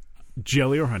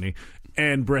 jelly or honey,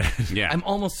 and bread. yeah. I'm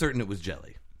almost certain it was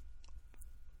jelly.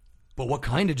 But what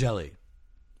kind of jelly?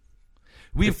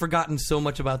 We've forgotten so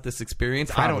much about this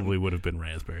experience. Probably would have been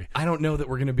raspberry. I don't know that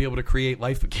we're going to be able to create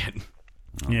life again.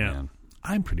 Yeah. man.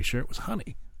 I'm pretty sure it was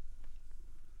honey.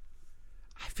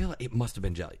 I feel like it must have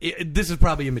been jelly. This is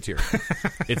probably immaterial.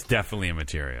 It's definitely a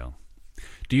material.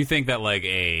 Do you think that like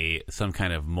some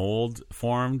kind of mold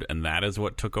formed and that is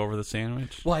what took over the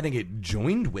sandwich? Well, I think it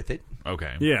joined with it.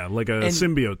 Okay. Yeah, like a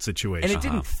symbiote situation. And it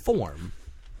didn't form.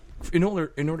 In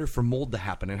order for mold to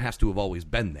happen, it has to have always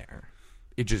been there.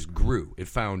 It just grew. It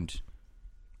found...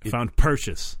 Found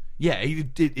purchase. Yeah,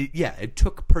 it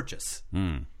took purchase.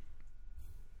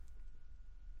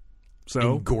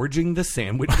 So, Engorging the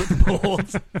sandwich with mold.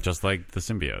 Just like the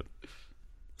symbiote.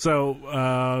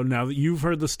 so now that you've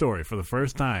heard the story for the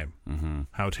first time,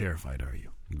 how terrified are you?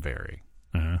 Very.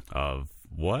 Uh-huh. Of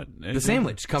what? The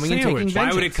sandwich coming and Sandwich. taking Why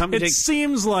vengeance. would it come and It take...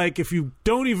 seems like if you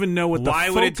don't even know what the Why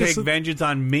would it focus take of- vengeance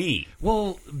on me?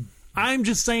 Well, I'm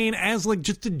just saying as like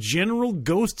just a general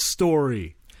ghost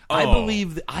story. I Oh.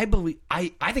 believe I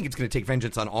think it's going to take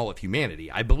vengeance on all of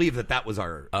humanity. I believe that was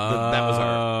our that was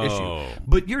our issue.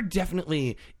 But you're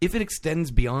definitely, if it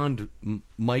extends beyond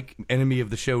Mike, enemy of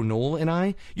the show, Noel, and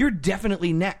I, you're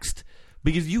definitely next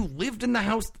because you lived in the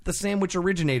house that the sandwich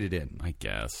originated in. I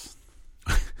guess.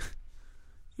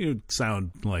 You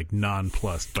sound like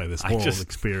nonplussed by this whole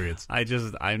experience.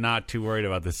 I'm not too worried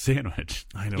about the sandwich.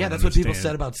 I don't Yeah, that's what people understand.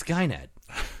 said about Skynet.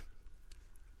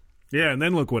 Yeah, and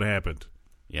then look what happened.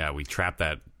 Yeah, we trapped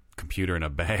that computer in a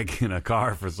bag in a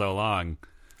car for so long.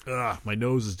 Ugh, my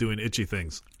nose is doing itchy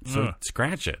things. So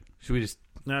scratch it. Should we just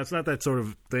No, it's not that sort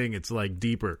of thing. It's like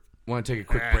deeper. want to take a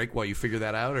quick break while you figure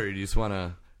that out, or you just want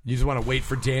to wait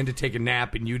for Dan to take a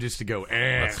nap and you just to go?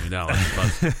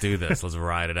 Let's do this. Let's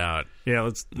ride it out. Yeah,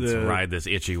 let's Ride this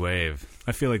itchy wave.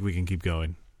 I feel like we can keep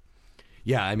going.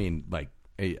 Yeah, I mean, like,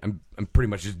 hey, I'm pretty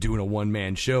much just doing a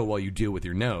one-man show while you deal with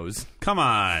your nose. Come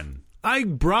on. I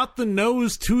brought the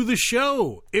nose to the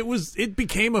show. It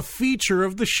became a feature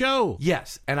of the show.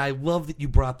 Yes, and I love that you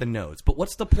brought the nose. But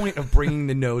what's the point of bringing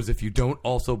the nose if you don't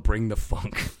also bring the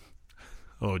funk?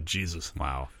 Oh, Jesus.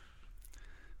 Wow.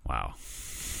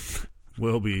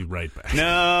 We'll be right back.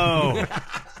 No.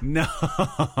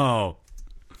 No.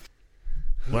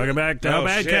 Welcome back to Oh,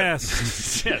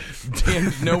 Badcast. Shit.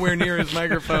 Dan's nowhere near his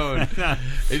microphone.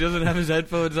 He doesn't have his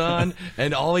headphones on,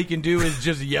 and all he can do is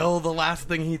just yell the last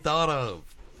thing he thought of.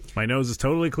 My nose is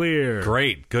totally clear.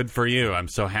 Great. Good for you. I'm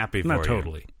so happy for you. Not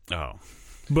totally. Oh.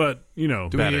 But, you know,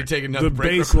 Do we need to take another the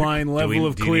break real quick? baseline level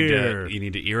of clear. You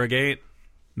need to irrigate?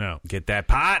 No. Get that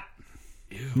pot?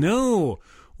 No.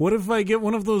 What if I get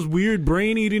one of those weird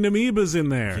brain-eating amoebas in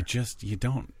there? You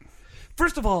don't.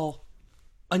 First of all,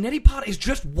 a neti pot is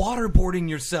just waterboarding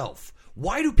yourself.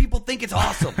 Why do people think it's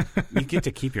awesome? You get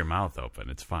to keep your mouth open.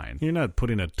 It's fine. You're not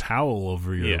putting a towel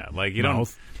over your Like you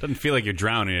mouth. doesn't feel like you're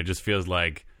drowning. It just feels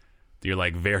like you're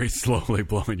like very slowly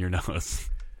blowing your nose.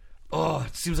 Oh,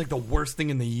 it seems like the worst thing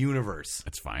in the universe.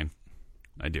 It's fine.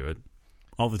 I do it.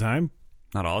 All the time?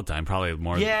 Not all the time. Probably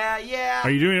more. Yeah. Are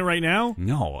you doing it right now?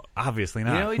 No, obviously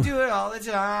not. You know, we do it all the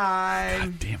time.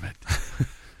 God damn it.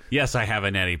 Yes, I have a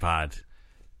neti pot.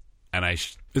 And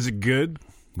Is it good?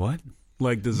 What?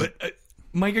 Like, does it...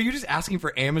 Mike, are you just asking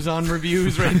for Amazon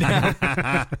reviews right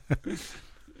now?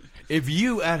 If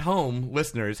you at home,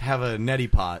 listeners, have a neti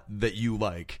pot that you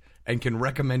like and can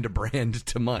recommend a brand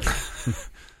to Mike.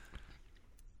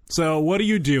 So what are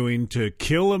you doing to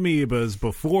kill amoebas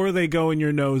before they go in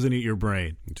your nose and eat your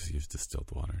brain? You just use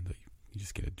distilled water. You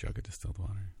just get a jug of distilled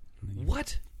water.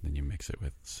 What? Then you mix it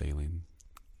with saline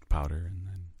powder and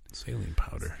then... Saline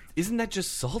powder. Isn't that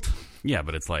just salt? Yeah,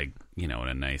 but it's like, in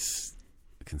a nice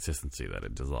consistency that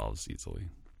it dissolves easily.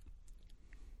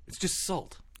 It's just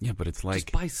salt. Yeah, but it's like...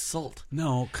 Just buy salt.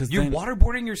 No, because You're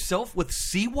waterboarding yourself with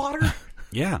seawater?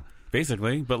 Yeah,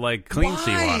 basically, but like clean Why?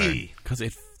 seawater. Because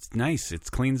it's nice.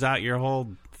 It cleans out your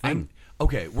whole thing.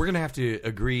 Okay, we're going to have to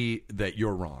agree that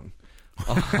you're wrong.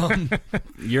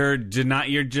 You're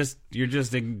just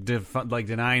like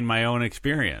denying my own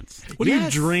experience. What do you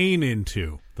Yes. drain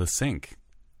into? The sink.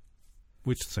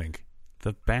 Which sink?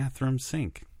 The bathroom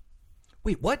sink.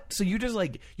 Wait, what? So you just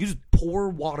pour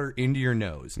water into your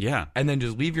nose? Yeah. And then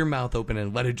just leave your mouth open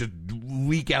and let it just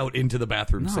leak out into the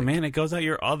bathroom No, sink? man, it goes out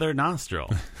your other nostril.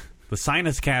 The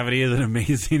sinus cavity is an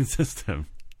amazing system.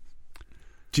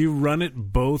 Do you run it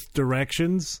both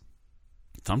directions?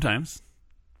 Sometimes.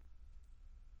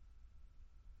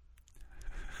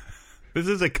 This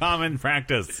is a common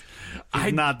practice.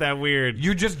 It's not that weird.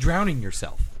 You're just drowning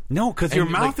yourself. No, because your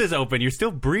mouth is open. You're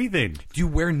still breathing. Do you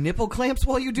wear nipple clamps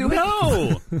while you do it?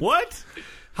 No. What?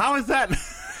 How is that? Do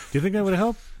you think that would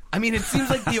help? I mean, it seems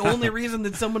like the only reason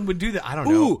that someone would do that. I don't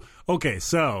know. Ooh, okay,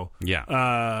 so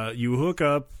you hook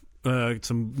up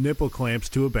some nipple clamps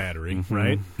to a battery,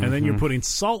 right? And then you're putting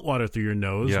salt water through your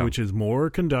nose, Yeah. which is more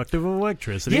conductive of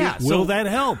electricity. Yeah, Will so- that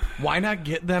help? Why not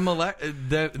get them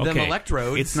them Okay,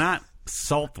 electrodes? It's not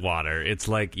salt water. It's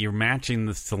like you're matching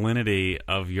the salinity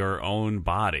of your own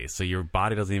body, so your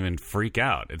body doesn't even freak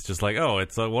out. It's just like, oh,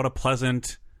 it's what a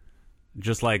pleasant,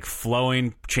 just like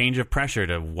flowing change of pressure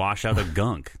to wash out the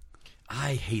gunk.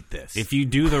 I hate this. If you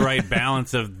do the right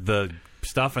balance of the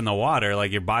stuff in the water,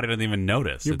 like your body doesn't even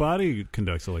notice. Your body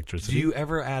conducts electricity. Do you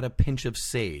ever add a pinch of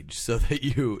sage so that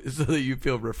you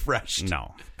feel refreshed?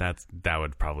 No, that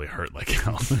would probably hurt like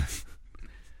hell.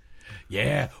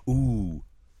 Yeah. Ooh.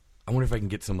 I wonder if I can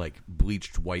get some like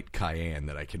bleached white cayenne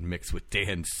that I can mix with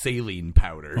Dan's saline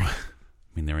powder. I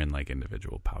mean, they're in like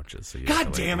individual pouches. So you God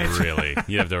have to, damn like, it. Really,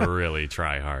 you have to really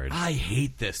try hard. I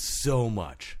hate this so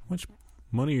much. How much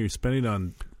money are you spending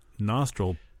on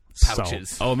nostril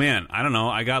Pouches. salt? Oh man, I don't know.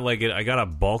 I got a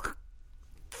bulk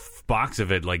box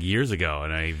of it like years ago,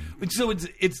 and So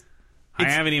I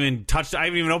haven't even touched. I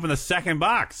haven't even opened the second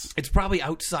box. it's probably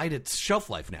outside its shelf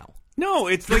life now. No,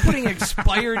 it's You're like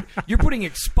putting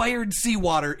expired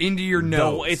seawater into your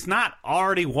nose. no. It's not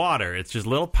already water. It's just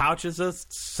little pouches of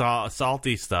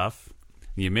salty stuff.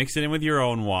 You mix it in with your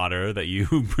own water that you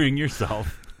bring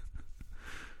yourself.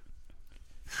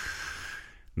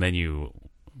 Then you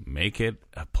make it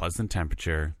a pleasant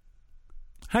temperature.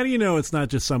 How do you know it's not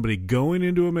just somebody going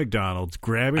into a McDonald's,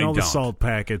 grabbing I all the don't. salt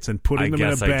packets and putting them in a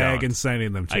guess I bag don't. and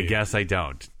sending them to I you? guess I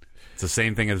don't. It's the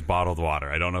same thing as bottled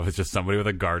water. I don't know if it's just somebody with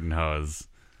a garden hose.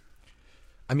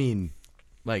 I mean,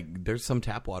 like there's some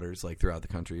tap waters like throughout the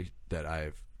country that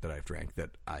I've drank that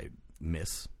I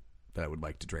miss, that I would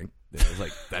like to drink. That was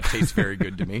like that tastes very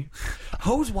good to me.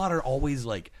 Hose water always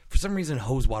for some reason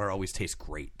hose water always tastes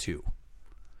great too.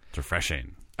 It's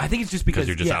refreshing I think it's just because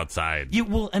you're just outside.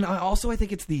 And I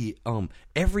think it's the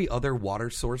every other water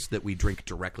source that we drink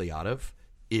directly out of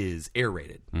is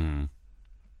aerated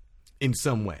in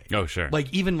some way. Oh, sure.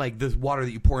 Like even like the water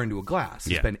that you pour into a glass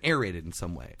has Yeah. been aerated in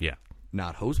some way. Yeah.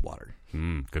 Not hose water.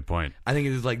 Good point. I think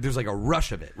it's like there's like a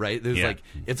rush of it, right? There's Yeah. like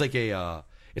it's like a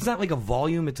it's not like a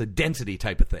volume, it's a density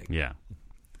type of thing. Yeah.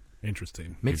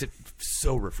 Interesting. Makes it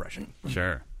so refreshing.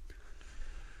 Sure.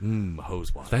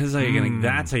 Hose water. That's how you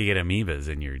get amoebas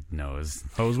in your nose.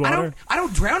 Hose water? I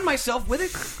don't drown myself with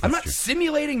it. I'm not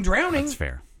simulating drowning. That's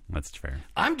fair. That's fair.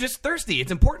 I'm just thirsty.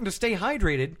 It's important to stay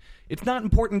hydrated. It's not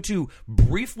important to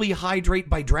briefly hydrate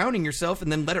by drowning yourself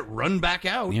and then let it run back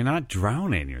out. You're not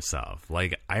drowning yourself.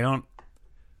 Like,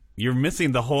 you're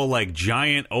missing the whole, like,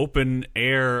 giant open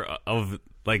air of,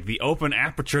 like, the open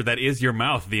aperture that is your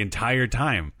mouth the entire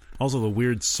time. Also, the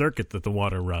weird circuit that the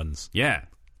water runs. Yeah.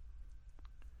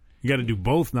 You got to do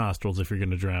both nostrils if you're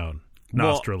going to drown.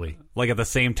 Nostrily. Well, like, at the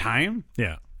same time?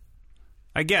 Yeah.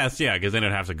 I guess, yeah, because then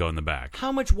it'd have to go in the back.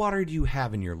 How much water do you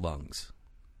have in your lungs?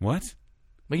 What?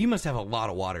 Well, you must have a lot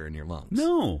of water in your lungs.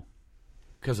 No.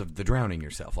 Because of the drowning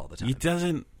yourself all the time. It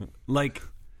doesn't, like...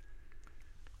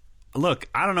 Look,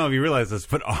 I don't know if you realize this,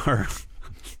 but our,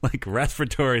 like,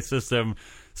 respiratory system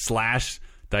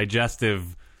 /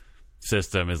 digestive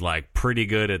system is, like, pretty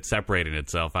good at separating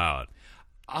itself out.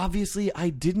 Obviously, I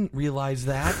didn't realize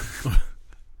that.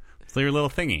 It's your little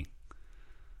thingy.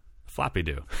 Floppy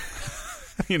do.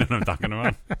 You know what I'm talking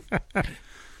about?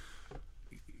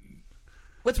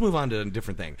 Let's move on to a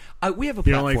different thing. We have a platform.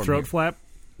 You don't like throat here. flap?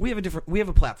 We have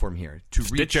a platform here to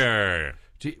reach. Stitcher.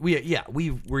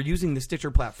 We're using the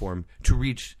Stitcher platform to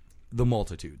reach the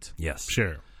multitudes. Yes.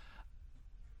 Sure.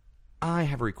 I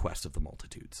have a request of the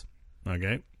multitudes.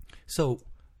 Okay. So,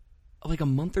 like a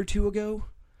month or two ago,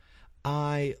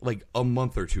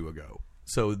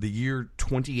 so the year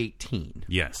 2018.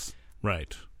 Yes.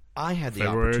 Right. I had the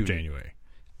February or opportunity. January.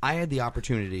 I had the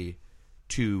opportunity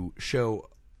to show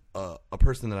a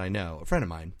person that I know, a friend of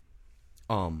mine,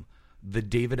 the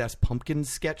David S. Pumpkins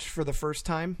sketch for the first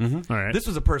time. All right. This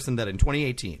was a person that in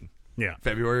 2018, Yeah.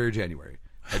 February or January,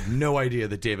 had no idea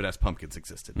that David S. Pumpkins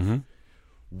existed.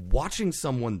 Watching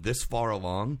someone this far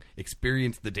along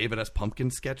experience the David S.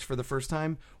 Pumpkins sketch for the first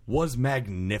time was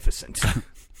magnificent.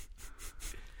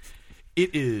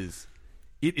 It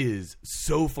is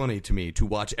so funny to me to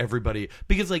watch everybody,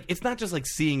 because like it's not just like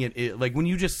seeing it like when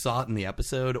you just saw it in the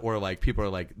episode, or like people are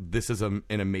like, this is an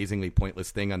amazingly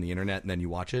pointless thing on the internet, and then you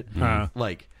watch it.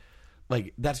 Like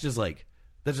that's just like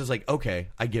okay,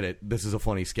 I get it, this is a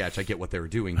funny sketch, I get what they were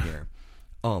doing here.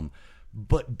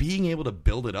 But being able to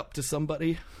build it up to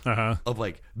somebody of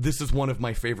like, this is one of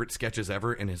my favorite sketches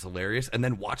ever and is hilarious, and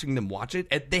then watching them watch it,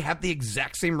 and they have the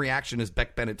exact same reaction as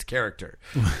Beck Bennett's character.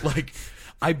 Like,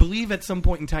 I believe at some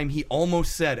point in time he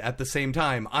almost said at the same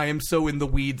time, I am so in the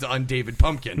weeds on David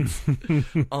Pumpkins.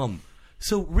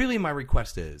 So really my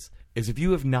request is if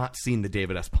you have not seen the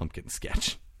David S. Pumpkins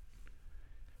sketch,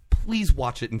 please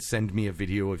watch it and send me a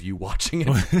video of you watching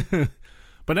it.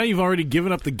 But now you've already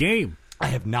given up the game. I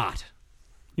have not.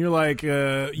 You're like,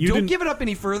 Don't give it up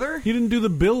any further. You didn't do the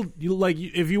build. You like,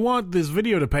 if you want this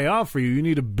video to pay off for you, you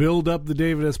need to build up the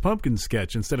David S. Pumpkins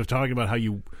sketch instead of talking about how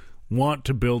you want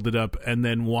to build it up and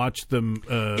then watch them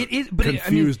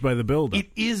confused by the build-up. It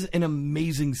is an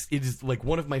amazing. It is like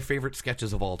one of my favorite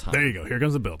sketches of all time. There you go. Here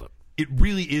comes the build-up. It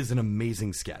really is an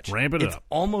amazing sketch. Ramp it it's up.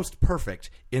 Almost perfect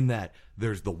in that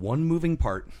there's the one moving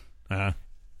part, and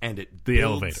it the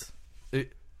elevator.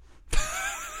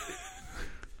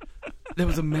 There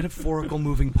was a metaphorical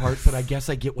moving part, but I guess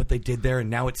I get what they did there, and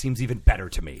now it seems even better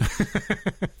to me.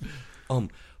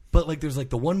 But like, there's like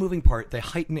the one moving part, they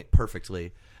heighten it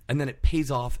perfectly, and then it pays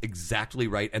off exactly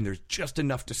right, and there's just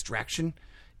enough distraction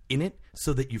in it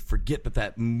so that you forget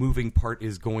that moving part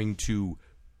is going to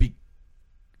be,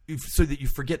 so that you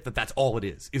forget that that's all it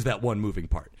is that one moving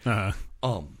part.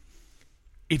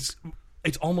 It's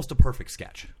almost a perfect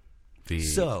sketch.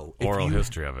 The oral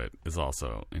history of it is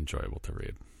also enjoyable to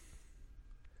read.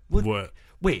 What?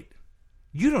 Wait,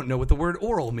 you don't know what the word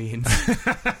oral means.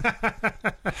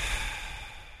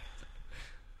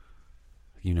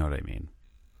 You know what I mean.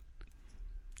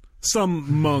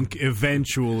 Some monk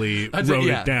eventually wrote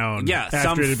it down. Yeah, after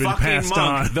some it had been fucking passed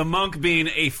monk, on. the monk being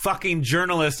a fucking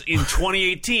journalist in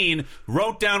 2018,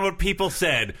 wrote down what people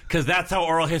said, because that's how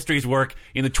oral histories work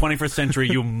in the 21st century,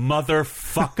 you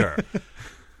motherfucker.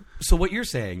 So what you're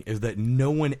saying is that no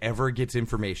one ever gets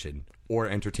information or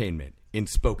entertainment in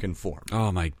spoken form.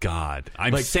 Oh my God.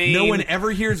 I'm like, saying no one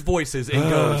ever hears voices and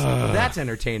goes, that's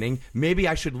entertaining. Maybe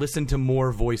I should listen to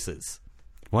more voices.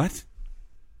 What?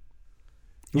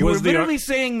 You were literally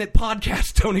saying that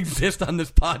podcasts don't exist on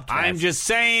this podcast. I'm just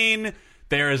saying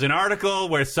there is an article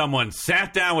where someone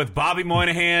sat down with Bobby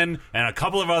Moynihan and a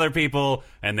couple of other people,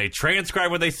 and they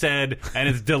transcribe what they said, and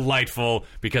it's delightful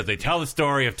because they tell the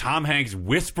story of Tom Hanks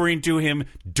whispering to him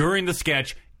during the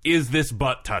sketch, is this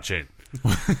butt touching?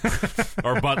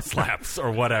 Or butt slaps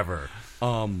or whatever.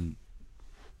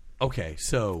 Okay,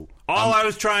 so all I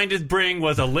was trying to bring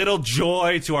was a little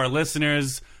joy to our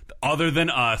listeners other than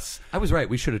us. I was right.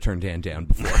 We should have turned Dan down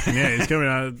before. Yeah, he's coming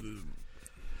out.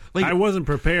 Like, I wasn't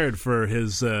prepared for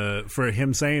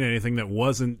him saying anything that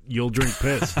wasn't "you'll drink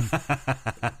piss."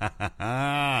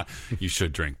 You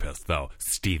should drink piss, though,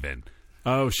 Steven.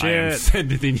 Oh I am shit!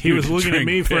 sending you He was to looking at drink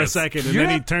me for a piss. second, and You're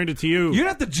then he not- turned it to you. you're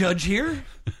not the judge here.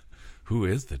 Who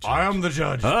is the judge? the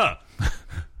judge.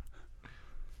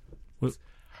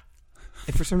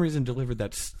 And for some reason, delivered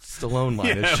that Stallone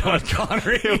line as Sean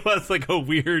Connery. It was like a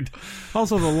weird.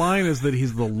 Also, the line is that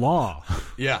he's the law.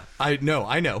 Yeah, I know.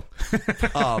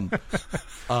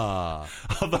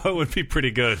 Although it would be pretty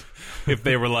good if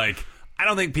they were like, I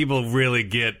don't think people really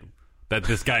get that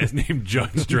this guy is named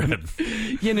Judge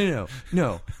Dredd. Yeah,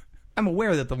 no. I'm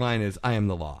aware that the line is "I am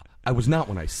the law." I was not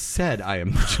when I said "I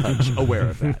am the judge" aware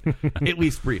of that, at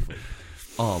least briefly.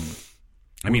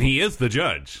 I mean, he is the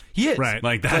judge. He is Right.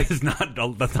 Like that's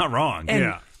not wrong. And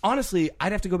Yeah. honestly,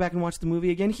 I'd have to go back and watch the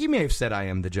movie again. He may have said "I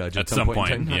am the judge" at some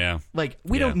point in point, time. yeah. Like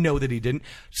we Yeah. don't know that he didn't.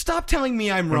 Stop telling me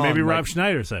I'm Or wrong. maybe like, Rob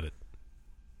Schneider said it.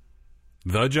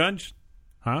 The judge?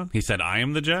 Huh? He said, I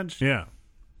am the judge? Yeah.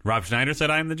 Rob Schneider said,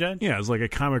 I am the judge? Yeah, it's like a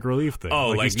comic relief thing. Oh,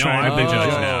 like, he's no, trying I'm to the be judge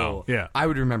judge. now. Yeah. I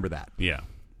would remember that. Yeah.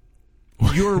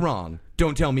 You're wrong.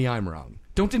 Don't tell me I'm wrong.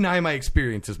 Don't deny my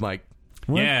experiences, Mike.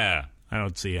 Yeah. I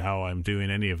don't see how I'm doing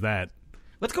any of that.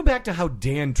 Let's go back to how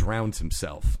Dan drowns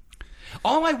himself.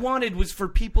 All I wanted was for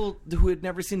people who had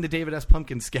never seen the David S.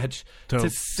 Pumpkin sketch To to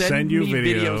send send you me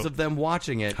video. videos of them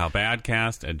watching it.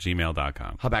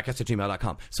 Howbadcast@gmail.com.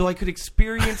 Howbackcast@gmail.com. So I could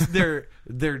experience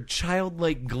their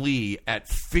childlike glee at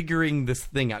figuring this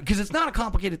thing out. Because it's not a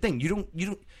complicated thing. You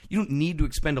don't need to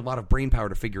expend a lot of brain power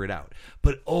to figure it out.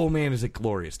 But oh man, is it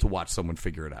glorious to watch someone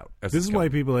figure it out. This is why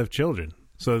people have children.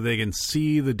 So they can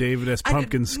see the David S.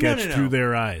 Pumpkin sketch no. through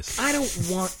their eyes. I don't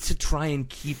want to try and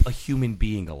keep a human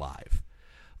being alive.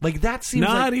 Like that seems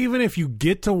Not like even if you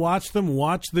get to watch them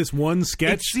watch this one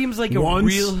sketch. It seems like a once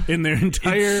real- in their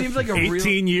entire seems like a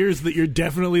 18 years that you're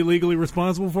definitely legally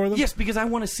responsible for them. yes, because I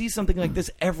want to see something like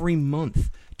this every month.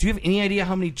 Do you have any idea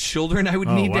how many children I would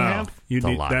Oh, need wow. to have? You'd It's a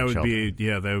need- lot that of would be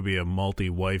that would be a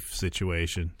multi-wife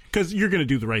situation because you're going to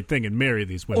do the right thing and marry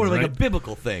these women, Or like right? a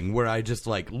biblical thing where I just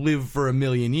like live for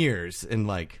 1,000,000 years and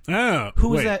like Oh,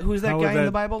 Who is wait. that- who is that How guy would in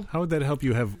the Bible? How would that help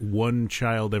you have one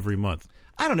child every month?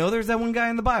 I don't know. There's that one guy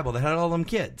in the Bible that had all them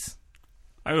kids.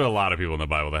 I know a lot of people in the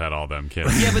Bible that had all them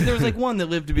kids. Yeah, but there was like one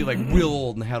that lived to be like real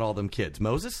old and had all them kids.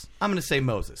 Moses? I'm going to say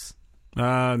Moses.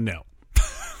 No.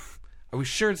 Are we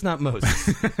sure it's not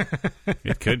Moses?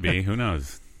 It could be. Who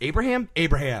knows? Abraham?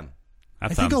 Abraham.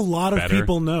 That I think a sounds lot of better.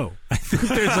 people know. I think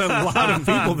there's a lot of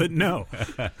people that know.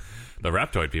 The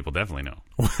Reptoid people definitely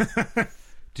know.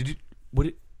 Did you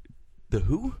the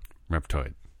who?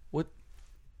 Reptoid. What?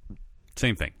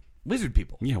 Same thing. Lizard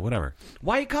people. Yeah, whatever.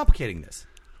 Why are you complicating this?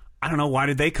 I don't know. Why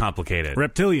did they complicate it?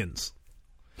 Reptilians.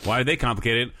 Why did they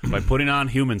complicate it? By putting on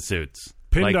human suits.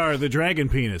 Pindar, the dragon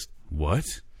penis. What?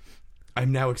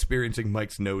 I'm now experiencing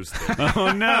Mike's nose thing.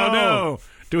 Oh, no.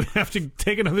 Do we have to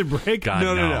take another break? God,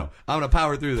 No. I'm going to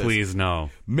power through this. Please, no.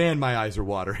 Man, my eyes are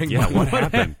watering. Yeah, what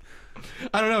happened?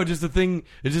 I don't know. Just a thing.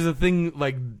 It's just a thing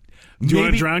like. Do you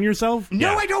want to drown yourself?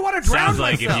 No, Yeah. I don't want to drown Sounds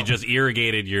like myself. if you just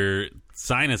irrigated your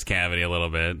sinus cavity a little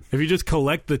bit. If you just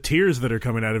collect the tears that are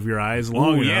coming out of your eyes long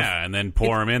Oh, enough. yeah, and then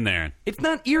pour them in there. It's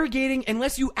not irrigating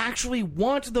unless you actually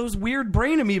want those weird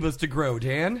brain amoebas to grow,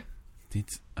 Dan.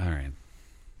 All right.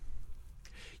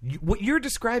 What you're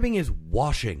describing is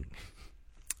washing.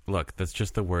 Look, that's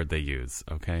just the word they use,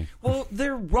 okay? Well,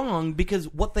 they're wrong because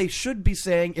what they should be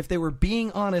saying, if they were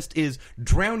being honest, is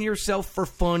drown yourself for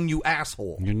fun, you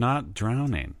asshole. You're not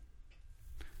drowning.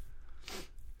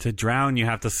 To drown, you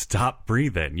have to stop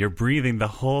breathing. You're breathing the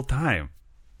whole time.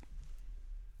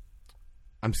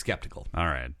 I'm skeptical. All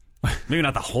right. Maybe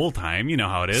not the whole time. You know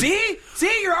how it is.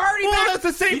 See, you're already back.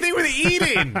 the same thing with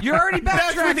eating. You're already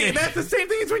backtracking. That's the same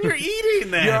thing as when you're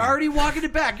eating, then. You're already walking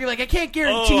it back. You're like, I can't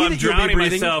guarantee Oh, I'm that you'll be drowning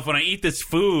breathing. myself when I eat this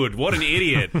food. What an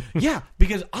idiot. Yeah,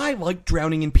 because I like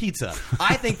drowning in pizza.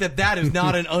 I think that is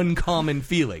not an uncommon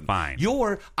feeling. Fine.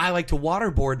 I like to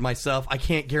waterboard myself. I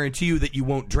can't guarantee you that you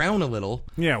won't drown a little.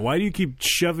 Yeah, why do you keep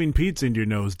shoving pizza into your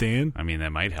nose, Dan? I mean,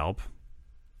 that might help.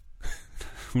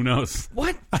 Who knows?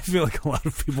 What? I feel like a lot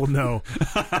of people know.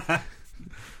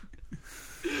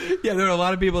 Yeah, there are a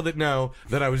lot of people that know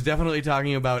that I was definitely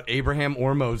talking about Abraham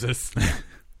or Moses.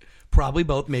 Probably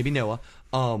both, maybe Noah.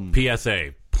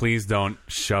 PSA, please don't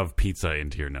shove pizza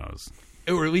into your nose.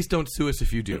 Or at least don't sue us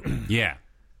if you do. Yeah.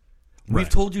 We've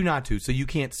told you not to, so you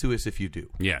can't sue us if you do.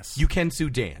 Yes. You can sue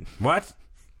Dan. What?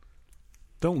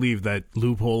 Don't leave that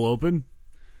loophole open.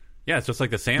 Yeah, it's just like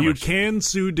the You sandwich. can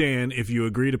sue Dan if you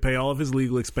agree to pay all of his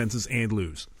legal expenses and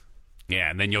lose. Yeah,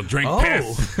 and then you'll drink Oh.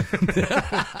 piss.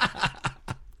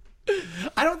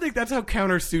 I I don't think that's how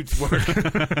countersuits work.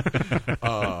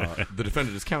 The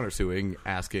defendant is countersuing,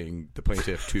 asking the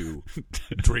plaintiff to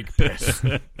drink piss.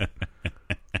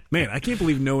 Man, I can't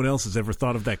believe no one else has ever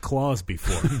thought of that clause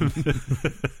before.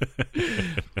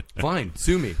 Fine,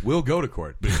 sue me. We'll go to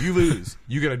court. But if you lose,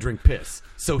 you got to drink piss.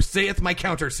 So saith my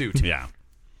countersuit. Yeah.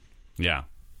 Yeah.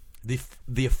 The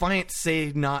affiant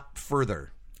say not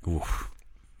further. Oof.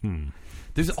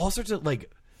 There's all sorts of like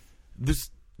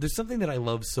there's something that I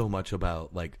love so much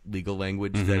about like legal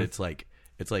language that it's like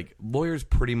lawyers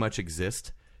pretty much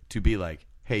exist to be like,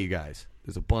 hey, you guys,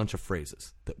 there's a bunch of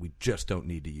phrases that we just don't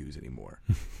need to use anymore.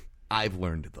 I've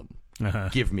learned them.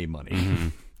 Give me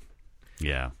money.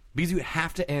 Yeah. Because you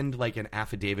have to end like an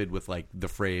affidavit with like the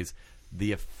phrase,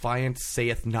 the affiant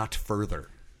saith not further.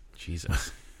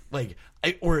 Jesus. Like,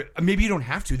 or maybe you don't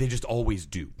have to. They just always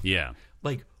do. Yeah.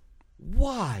 Like,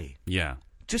 why? Yeah.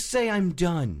 Just say I'm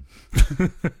done.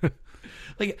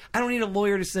 Like, I don't need a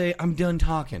lawyer to say I'm done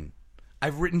talking.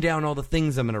 I've written down all the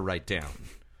things I'm going to write down.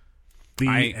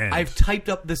 I've typed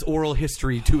up this oral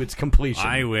history to its completion.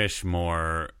 I wish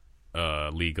more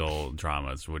legal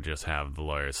dramas would just have the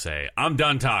lawyers say, I'm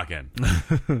done talking.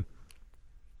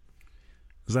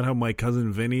 Is that how My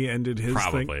Cousin Vinny ended his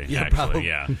Probably. thing? Yeah, actually, probably.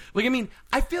 yeah. Like, I mean,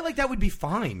 I feel like that would be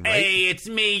fine, right? Hey, it's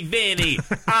me, Vinny.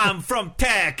 I'm from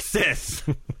Texas.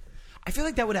 I feel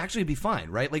like that would actually be fine,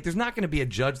 right? Like, there's not going to be a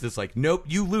judge that's like, nope,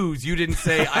 you lose. You didn't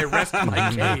say I rest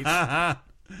my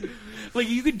case. Like,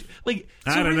 you could, like...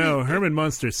 So I don't really, know. Herman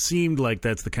Munster seemed like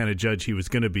that's the kind of judge he was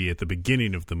going to be at the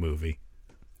beginning of the movie.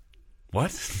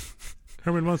 What?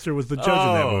 Herman Munster was the judge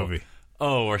in that movie.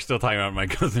 Oh, we're still talking about My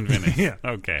Cousin Vinny. Yeah.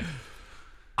 Okay.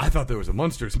 I thought there was a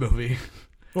Munsters movie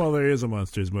Well, there is a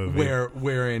Munsters movie.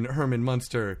 wherein Herman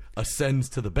Munster ascends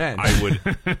to the bench.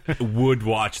 I would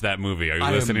watch that movie. Are you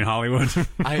listening, Hollywood?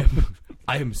 I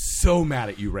am so mad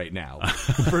at you right now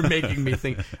for making me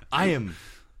think. I am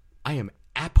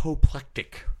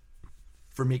apoplectic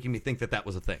for making me think that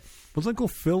was a thing. Was Uncle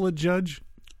Phil a judge?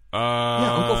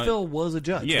 Yeah, Uncle Phil was a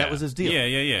judge. Yeah. That was his deal.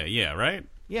 Yeah, right?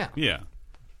 Yeah. Yeah.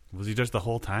 Was he just the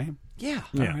whole time? Yeah.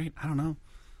 Yeah. All right. I don't know.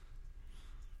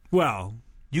 Well,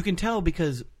 You can tell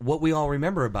because what we all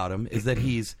remember about him is that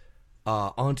he's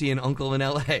auntie and uncle in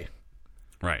L.A.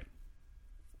 Right.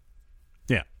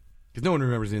 yeah. Because no one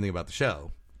remembers anything about the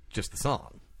show, just the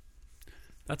song.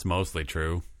 That's mostly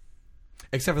true.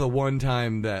 Except for the one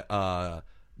time that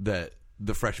that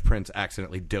the Fresh Prince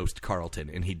accidentally dosed Carlton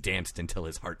and he danced until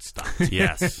his heart stopped.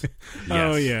 Yes.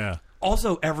 Oh, yeah.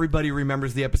 Also, everybody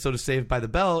remembers the episode of Saved by the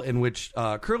Bell in which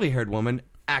a curly-haired woman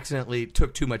accidentally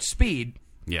took too much speed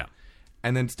Yeah.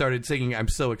 and then started singing I'm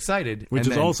So Excited. Which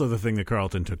and is then, also the thing that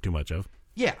Carlton took too much of.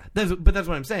 Yeah, but that's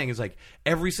what I'm saying is like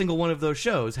every single one of those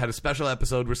shows had a special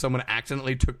episode where someone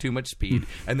accidentally took too much speed,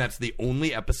 and that's the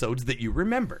only episodes that you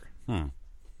remember.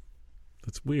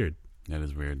 That's weird. That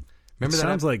is weird. Remember that?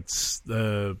 Sounds like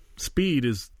speed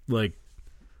is like,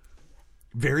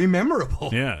 Very memorable.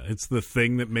 yeah, it's the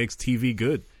thing that makes TV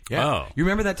good. Yeah. Oh. You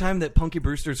remember that time that Punky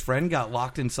Brewster's friend got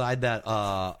locked inside that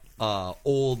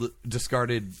old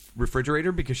discarded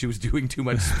refrigerator because she was doing too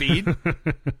much speed?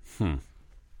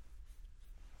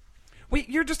 Wait,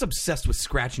 you're just obsessed with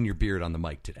scratching your beard on the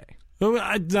mic today. Well,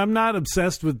 I'm not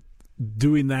obsessed with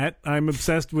doing that. I'm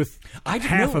obsessed with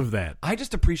half of that. I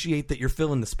just appreciate that you're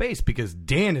filling the space because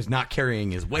Dan is not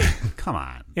carrying his weight. Come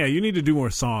on. Yeah, you need to do more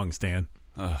songs, Dan.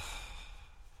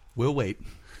 We'll wait.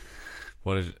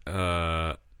 What is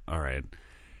all right.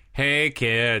 Hey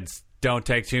kids, don't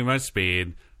take too much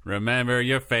speed. Remember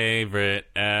your favorite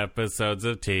episodes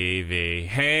of TV.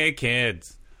 Hey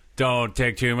kids, don't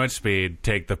take too much speed.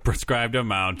 Take the prescribed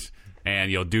amount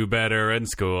and you'll do better in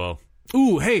school.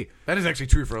 Ooh, hey, That is actually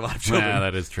true for a lot of children. Yeah,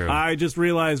 that is true. I just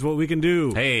realized what we can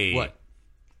do. Hey. What?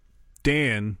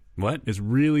 Dan What? is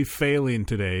really failing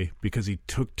today because he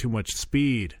took too much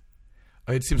speed.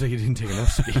 It seems like he didn't take enough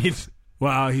speed.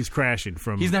 Well, he's crashing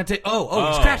from... He's not taking...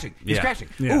 he's crashing. He's yeah. crashing.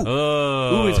 Yeah.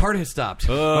 Ooh, his heart has stopped.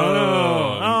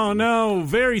 Oh, no.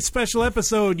 Very special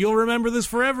episode. You'll remember this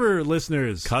forever,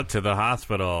 listeners. Cut to the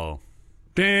hospital.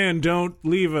 Dan, don't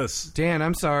leave us. Dan,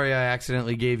 I'm sorry I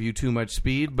accidentally gave you too much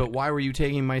speed, but why were you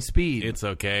taking my speed? It's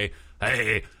okay.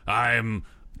 Hey, I'm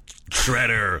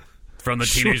Shredder from the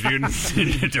Teenage Mutant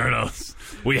Ninja Turtles.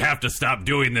 We have to stop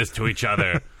doing this to each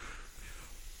other.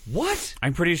 What?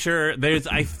 I'm pretty sure there's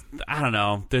I don't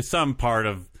know. There's some episode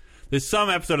of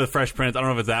the Fresh Prince. I don't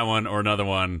know if it's that one or another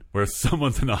one where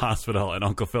someone's in the hospital and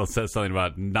Uncle Phil says something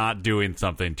about not doing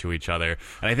something to each other.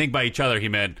 And I think by each other he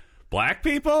meant black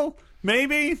people,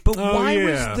 maybe. But Oh, why yeah.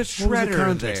 was the What was the Shredder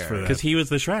context there? for that? Because he was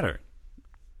the Shredder.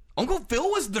 Uncle Phil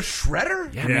was the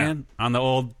Shredder? Yeah, man. On the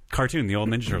old cartoon, the old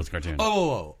Ninja Turtles cartoon.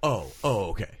 Oh,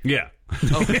 okay. Yeah.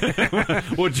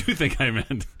 What'd you think I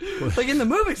meant? Like in the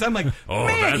movies, I'm like, Oh,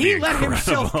 man, that'd he be let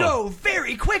himself incredible. go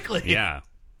very quickly. Yeah.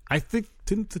 I think,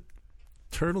 didn't the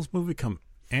Turtles movie come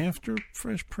after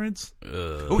Fresh Prince?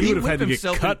 Oh, He would have whipped had to get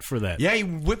himself cut for that. Yeah, he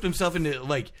whipped himself into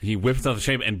like He whipped himself into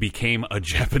shape and became a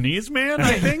Japanese man,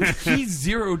 I think. he's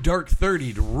zero dark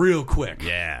 30'd real quick.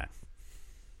 Yeah.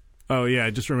 Oh, yeah, I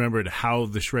just remembered how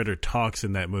the Shredder talks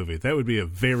in that movie. That would be a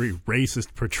very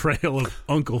racist portrayal of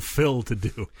Uncle Phil to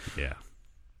do. Yeah.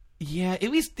 Yeah,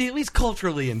 at least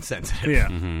culturally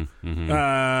insensitive.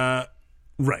 Yeah.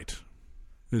 Right.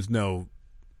 There's no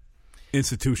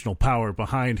institutional power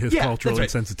behind his Yeah, cultural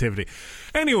that's right. insensitivity.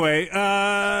 Anyway,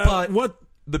 But what?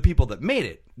 the people that made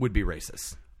it would be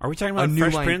racist. Are we talking about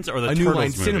Fresh Prince or the a Turtles New Line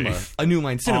movie? Cinema, a New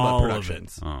Line Cinema All of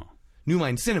Productions. Oh. New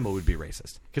Line Cinema would be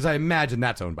racist because I imagine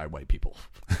that's owned by white people.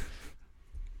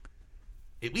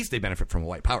 At least they benefit from a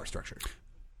white power structure.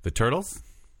 The Turtles?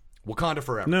 Wakanda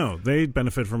forever. No, they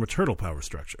benefit from a turtle power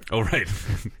structure. Oh, right.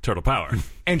 Turtle power.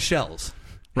 And shells.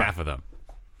 Half of them.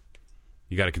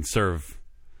 You got to conserve.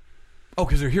 Oh,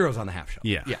 because they're heroes on the half shell.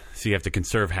 Yeah. Yeah. So you have to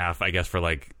conserve half, I guess, for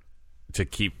like to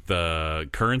keep the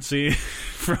currency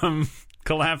from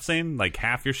collapsing. Like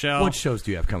half your shell. What shows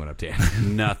do you have coming up, Dan?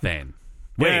 Nothing.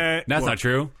 Wait, Yeah, that's well- not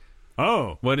true.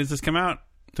 Oh, When does this come out?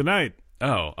 tonight.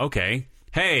 Oh, okay.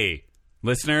 Hey,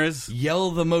 listeners,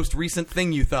 Yell the most recent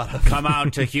thing you thought of. come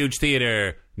out to Huge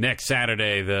Theater next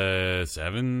Saturday, the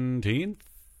 17th,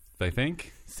 I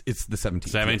think. It's the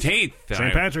 17th. 17th.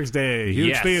 St. Patrick's Day, huge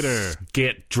Yes. theater.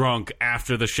 Get drunk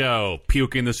after the show,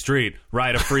 puke in the street,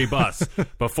 ride a free bus.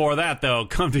 Before that, though,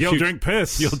 come to You'll Huge- drink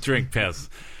piss. You'll drink piss.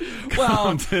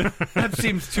 Well, that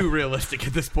seems too realistic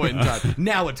at this point in time.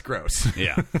 Now it's gross.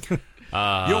 Yeah.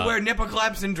 You'll wear nipple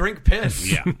claps and drink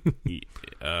piss.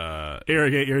 Yeah.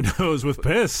 Irrigate your nose with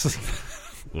piss.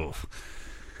 Oof.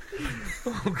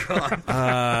 Oh,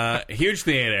 God. Huge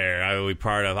Theater. I will be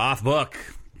part of Off Book.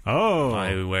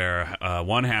 Oh, Where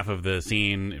one half of the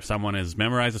scene, if someone has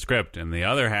memorized a script, and the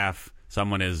other half,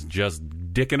 someone is just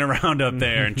dicking around up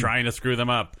there and trying to screw them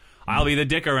up. I'll be the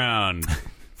dick around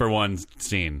for one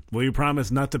scene. will you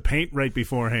promise not to paint right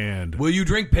beforehand? Will you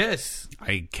drink piss?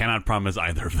 I cannot promise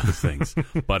either of those things,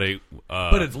 but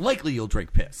But it's likely you'll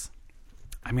drink piss.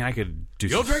 I mean, I could do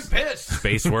You'll some drink piss.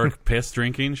 space work, piss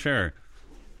drinking, sure.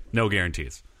 No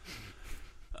guarantees.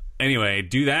 Anyway,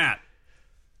 do that.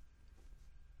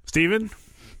 Steven?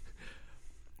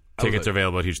 Tickets are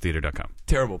available at hugetheater.com.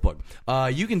 Terrible plug.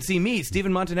 You can see me,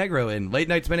 Steven Montenegro, in Late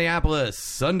Nights Minneapolis,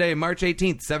 Sunday, March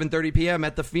 18th, 7:30 p.m.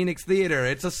 at the Phoenix Theater.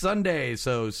 It's a Sunday,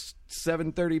 so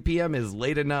 7:30 p.m. is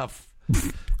late enough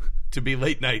to be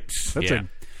late nights. That's Yeah.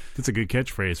 a good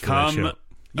catchphrase for Come, that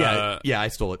show. Yeah, I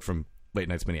stole it from Late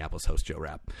Nights Minneapolis host Joe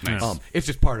Rapp. Nice. It's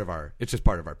just part of our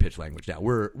pitch language now.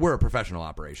 We're a professional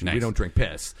operation. We Nice. don't drink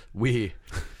piss.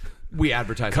 We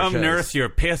advertise. our come shows. nurse your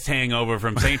piss hangover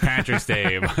from St. Patrick's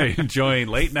Day by enjoying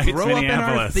Late Nights Throw up in our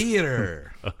Minneapolis.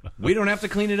 theater. We don't have to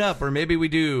clean it up, or maybe we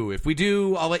do. If we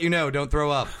do, I'll let you know. Don't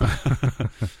throw up.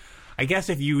 I guess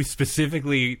if you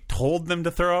specifically told them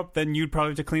to throw up, then you'd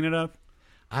probably have to clean it up.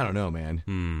 I don't know, man.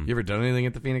 You ever done anything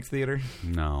at the Phoenix Theater?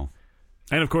 No.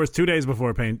 And of course, 2 days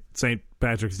before St.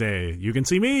 Patrick's Day, you can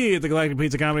see me at the Galactic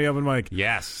Pizza Comedy Open Mic.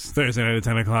 Yes. Thursday night at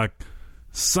 10 o'clock.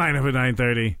 Sign up at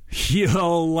 9:30.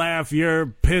 You'll laugh your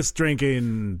piss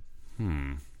drinking.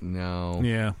 No.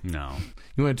 Yeah. No.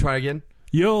 You want to try again?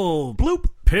 You'll bloop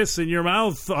piss in your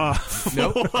mouth off.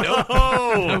 Nope. Nope.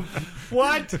 Oh,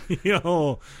 what?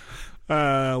 You'll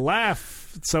laugh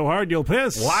so hard you'll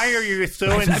piss. Why are you so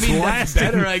I mean, that's Blasting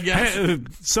better, I guess.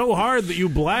 so hard that you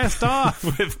blast off.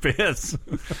 with piss?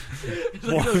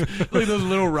 like those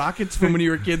little rockets from when you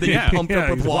were a kid that Yeah. you pumped up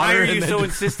with water. Why are and you then so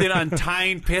insistent on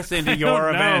tying piss into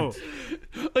your No.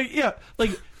 event?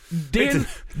 like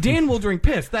Dan will drink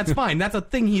piss. That's fine. That's a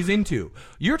thing he's into.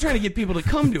 You're trying to get people to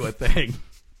come to a thing.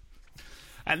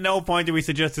 At no point do we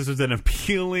suggest this was an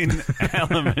appealing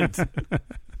element.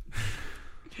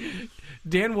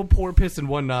 Dan will pour piss in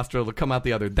one nostril to come out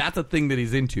the other. That's a thing that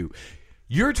he's into.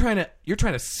 You're trying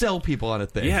to sell people on a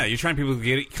thing. Yeah, you're trying people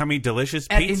to come eat delicious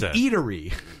At pizza. an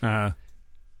eatery.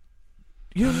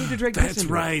 You don't need to drink piss. That's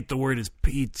into it. right. The word is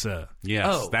pizza. Yes,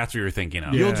 Oh. that's what you were thinking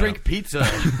of. Yeah. You'll drink pizza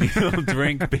You'll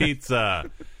drink pizza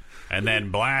and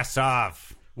then blast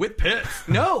off. with piss.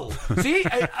 No. See?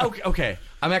 Okay.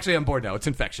 I'm actually on board now. It's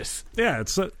infectious. Yeah,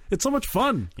 it's so much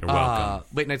fun. You're welcome.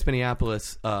 Late Nights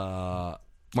Minneapolis, March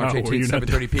Oh, 18th, you're not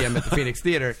 7:30 p.m. at the Phoenix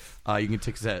Theater. You can get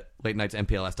tickets at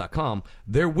latenightsmpls.com.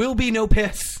 There will be no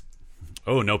piss.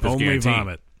 Oh, no piss Only guarantee.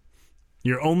 vomit.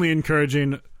 You're only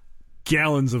encouraging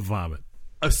gallons of vomit.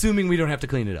 Assuming we don't have to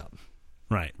clean it up.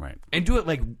 Right. Right. And do it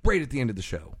like right at the end of the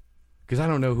show. Because I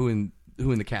don't know who in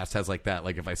the cast has like that,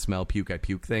 like if I smell puke, I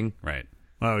puke thing. Right.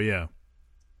 Oh, yeah.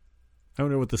 I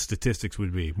wonder what the statistics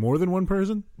would be. More than one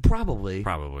person? Probably.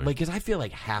 Probably. Like, because I feel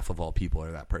like half of all people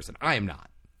are that person. I am not.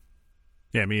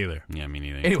 Yeah, me either. Yeah, me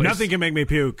neither. Anyways, Nothing can make me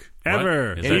puke.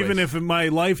 Ever. Is that- Even if my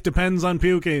life depends on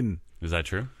puking. Is that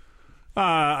true?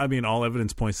 I mean, all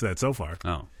evidence points to that so far.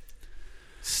 Oh.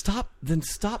 stop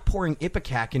pouring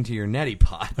Ipecac into your neti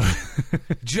pot.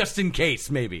 Just in case,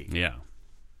 maybe. Yeah.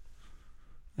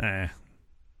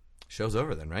 Show's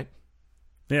over then, right?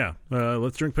 Yeah.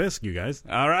 Let's drink piss, you guys.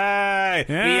 All right.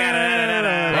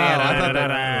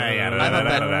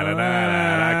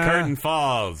 Curtain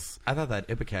falls. I thought that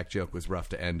Ipecac joke was rough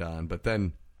to end on, but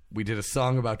then we did a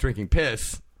song about drinking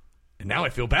piss, and now I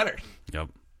feel better. Yep.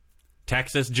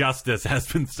 Texas justice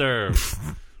has been served.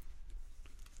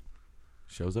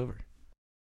 Show's over.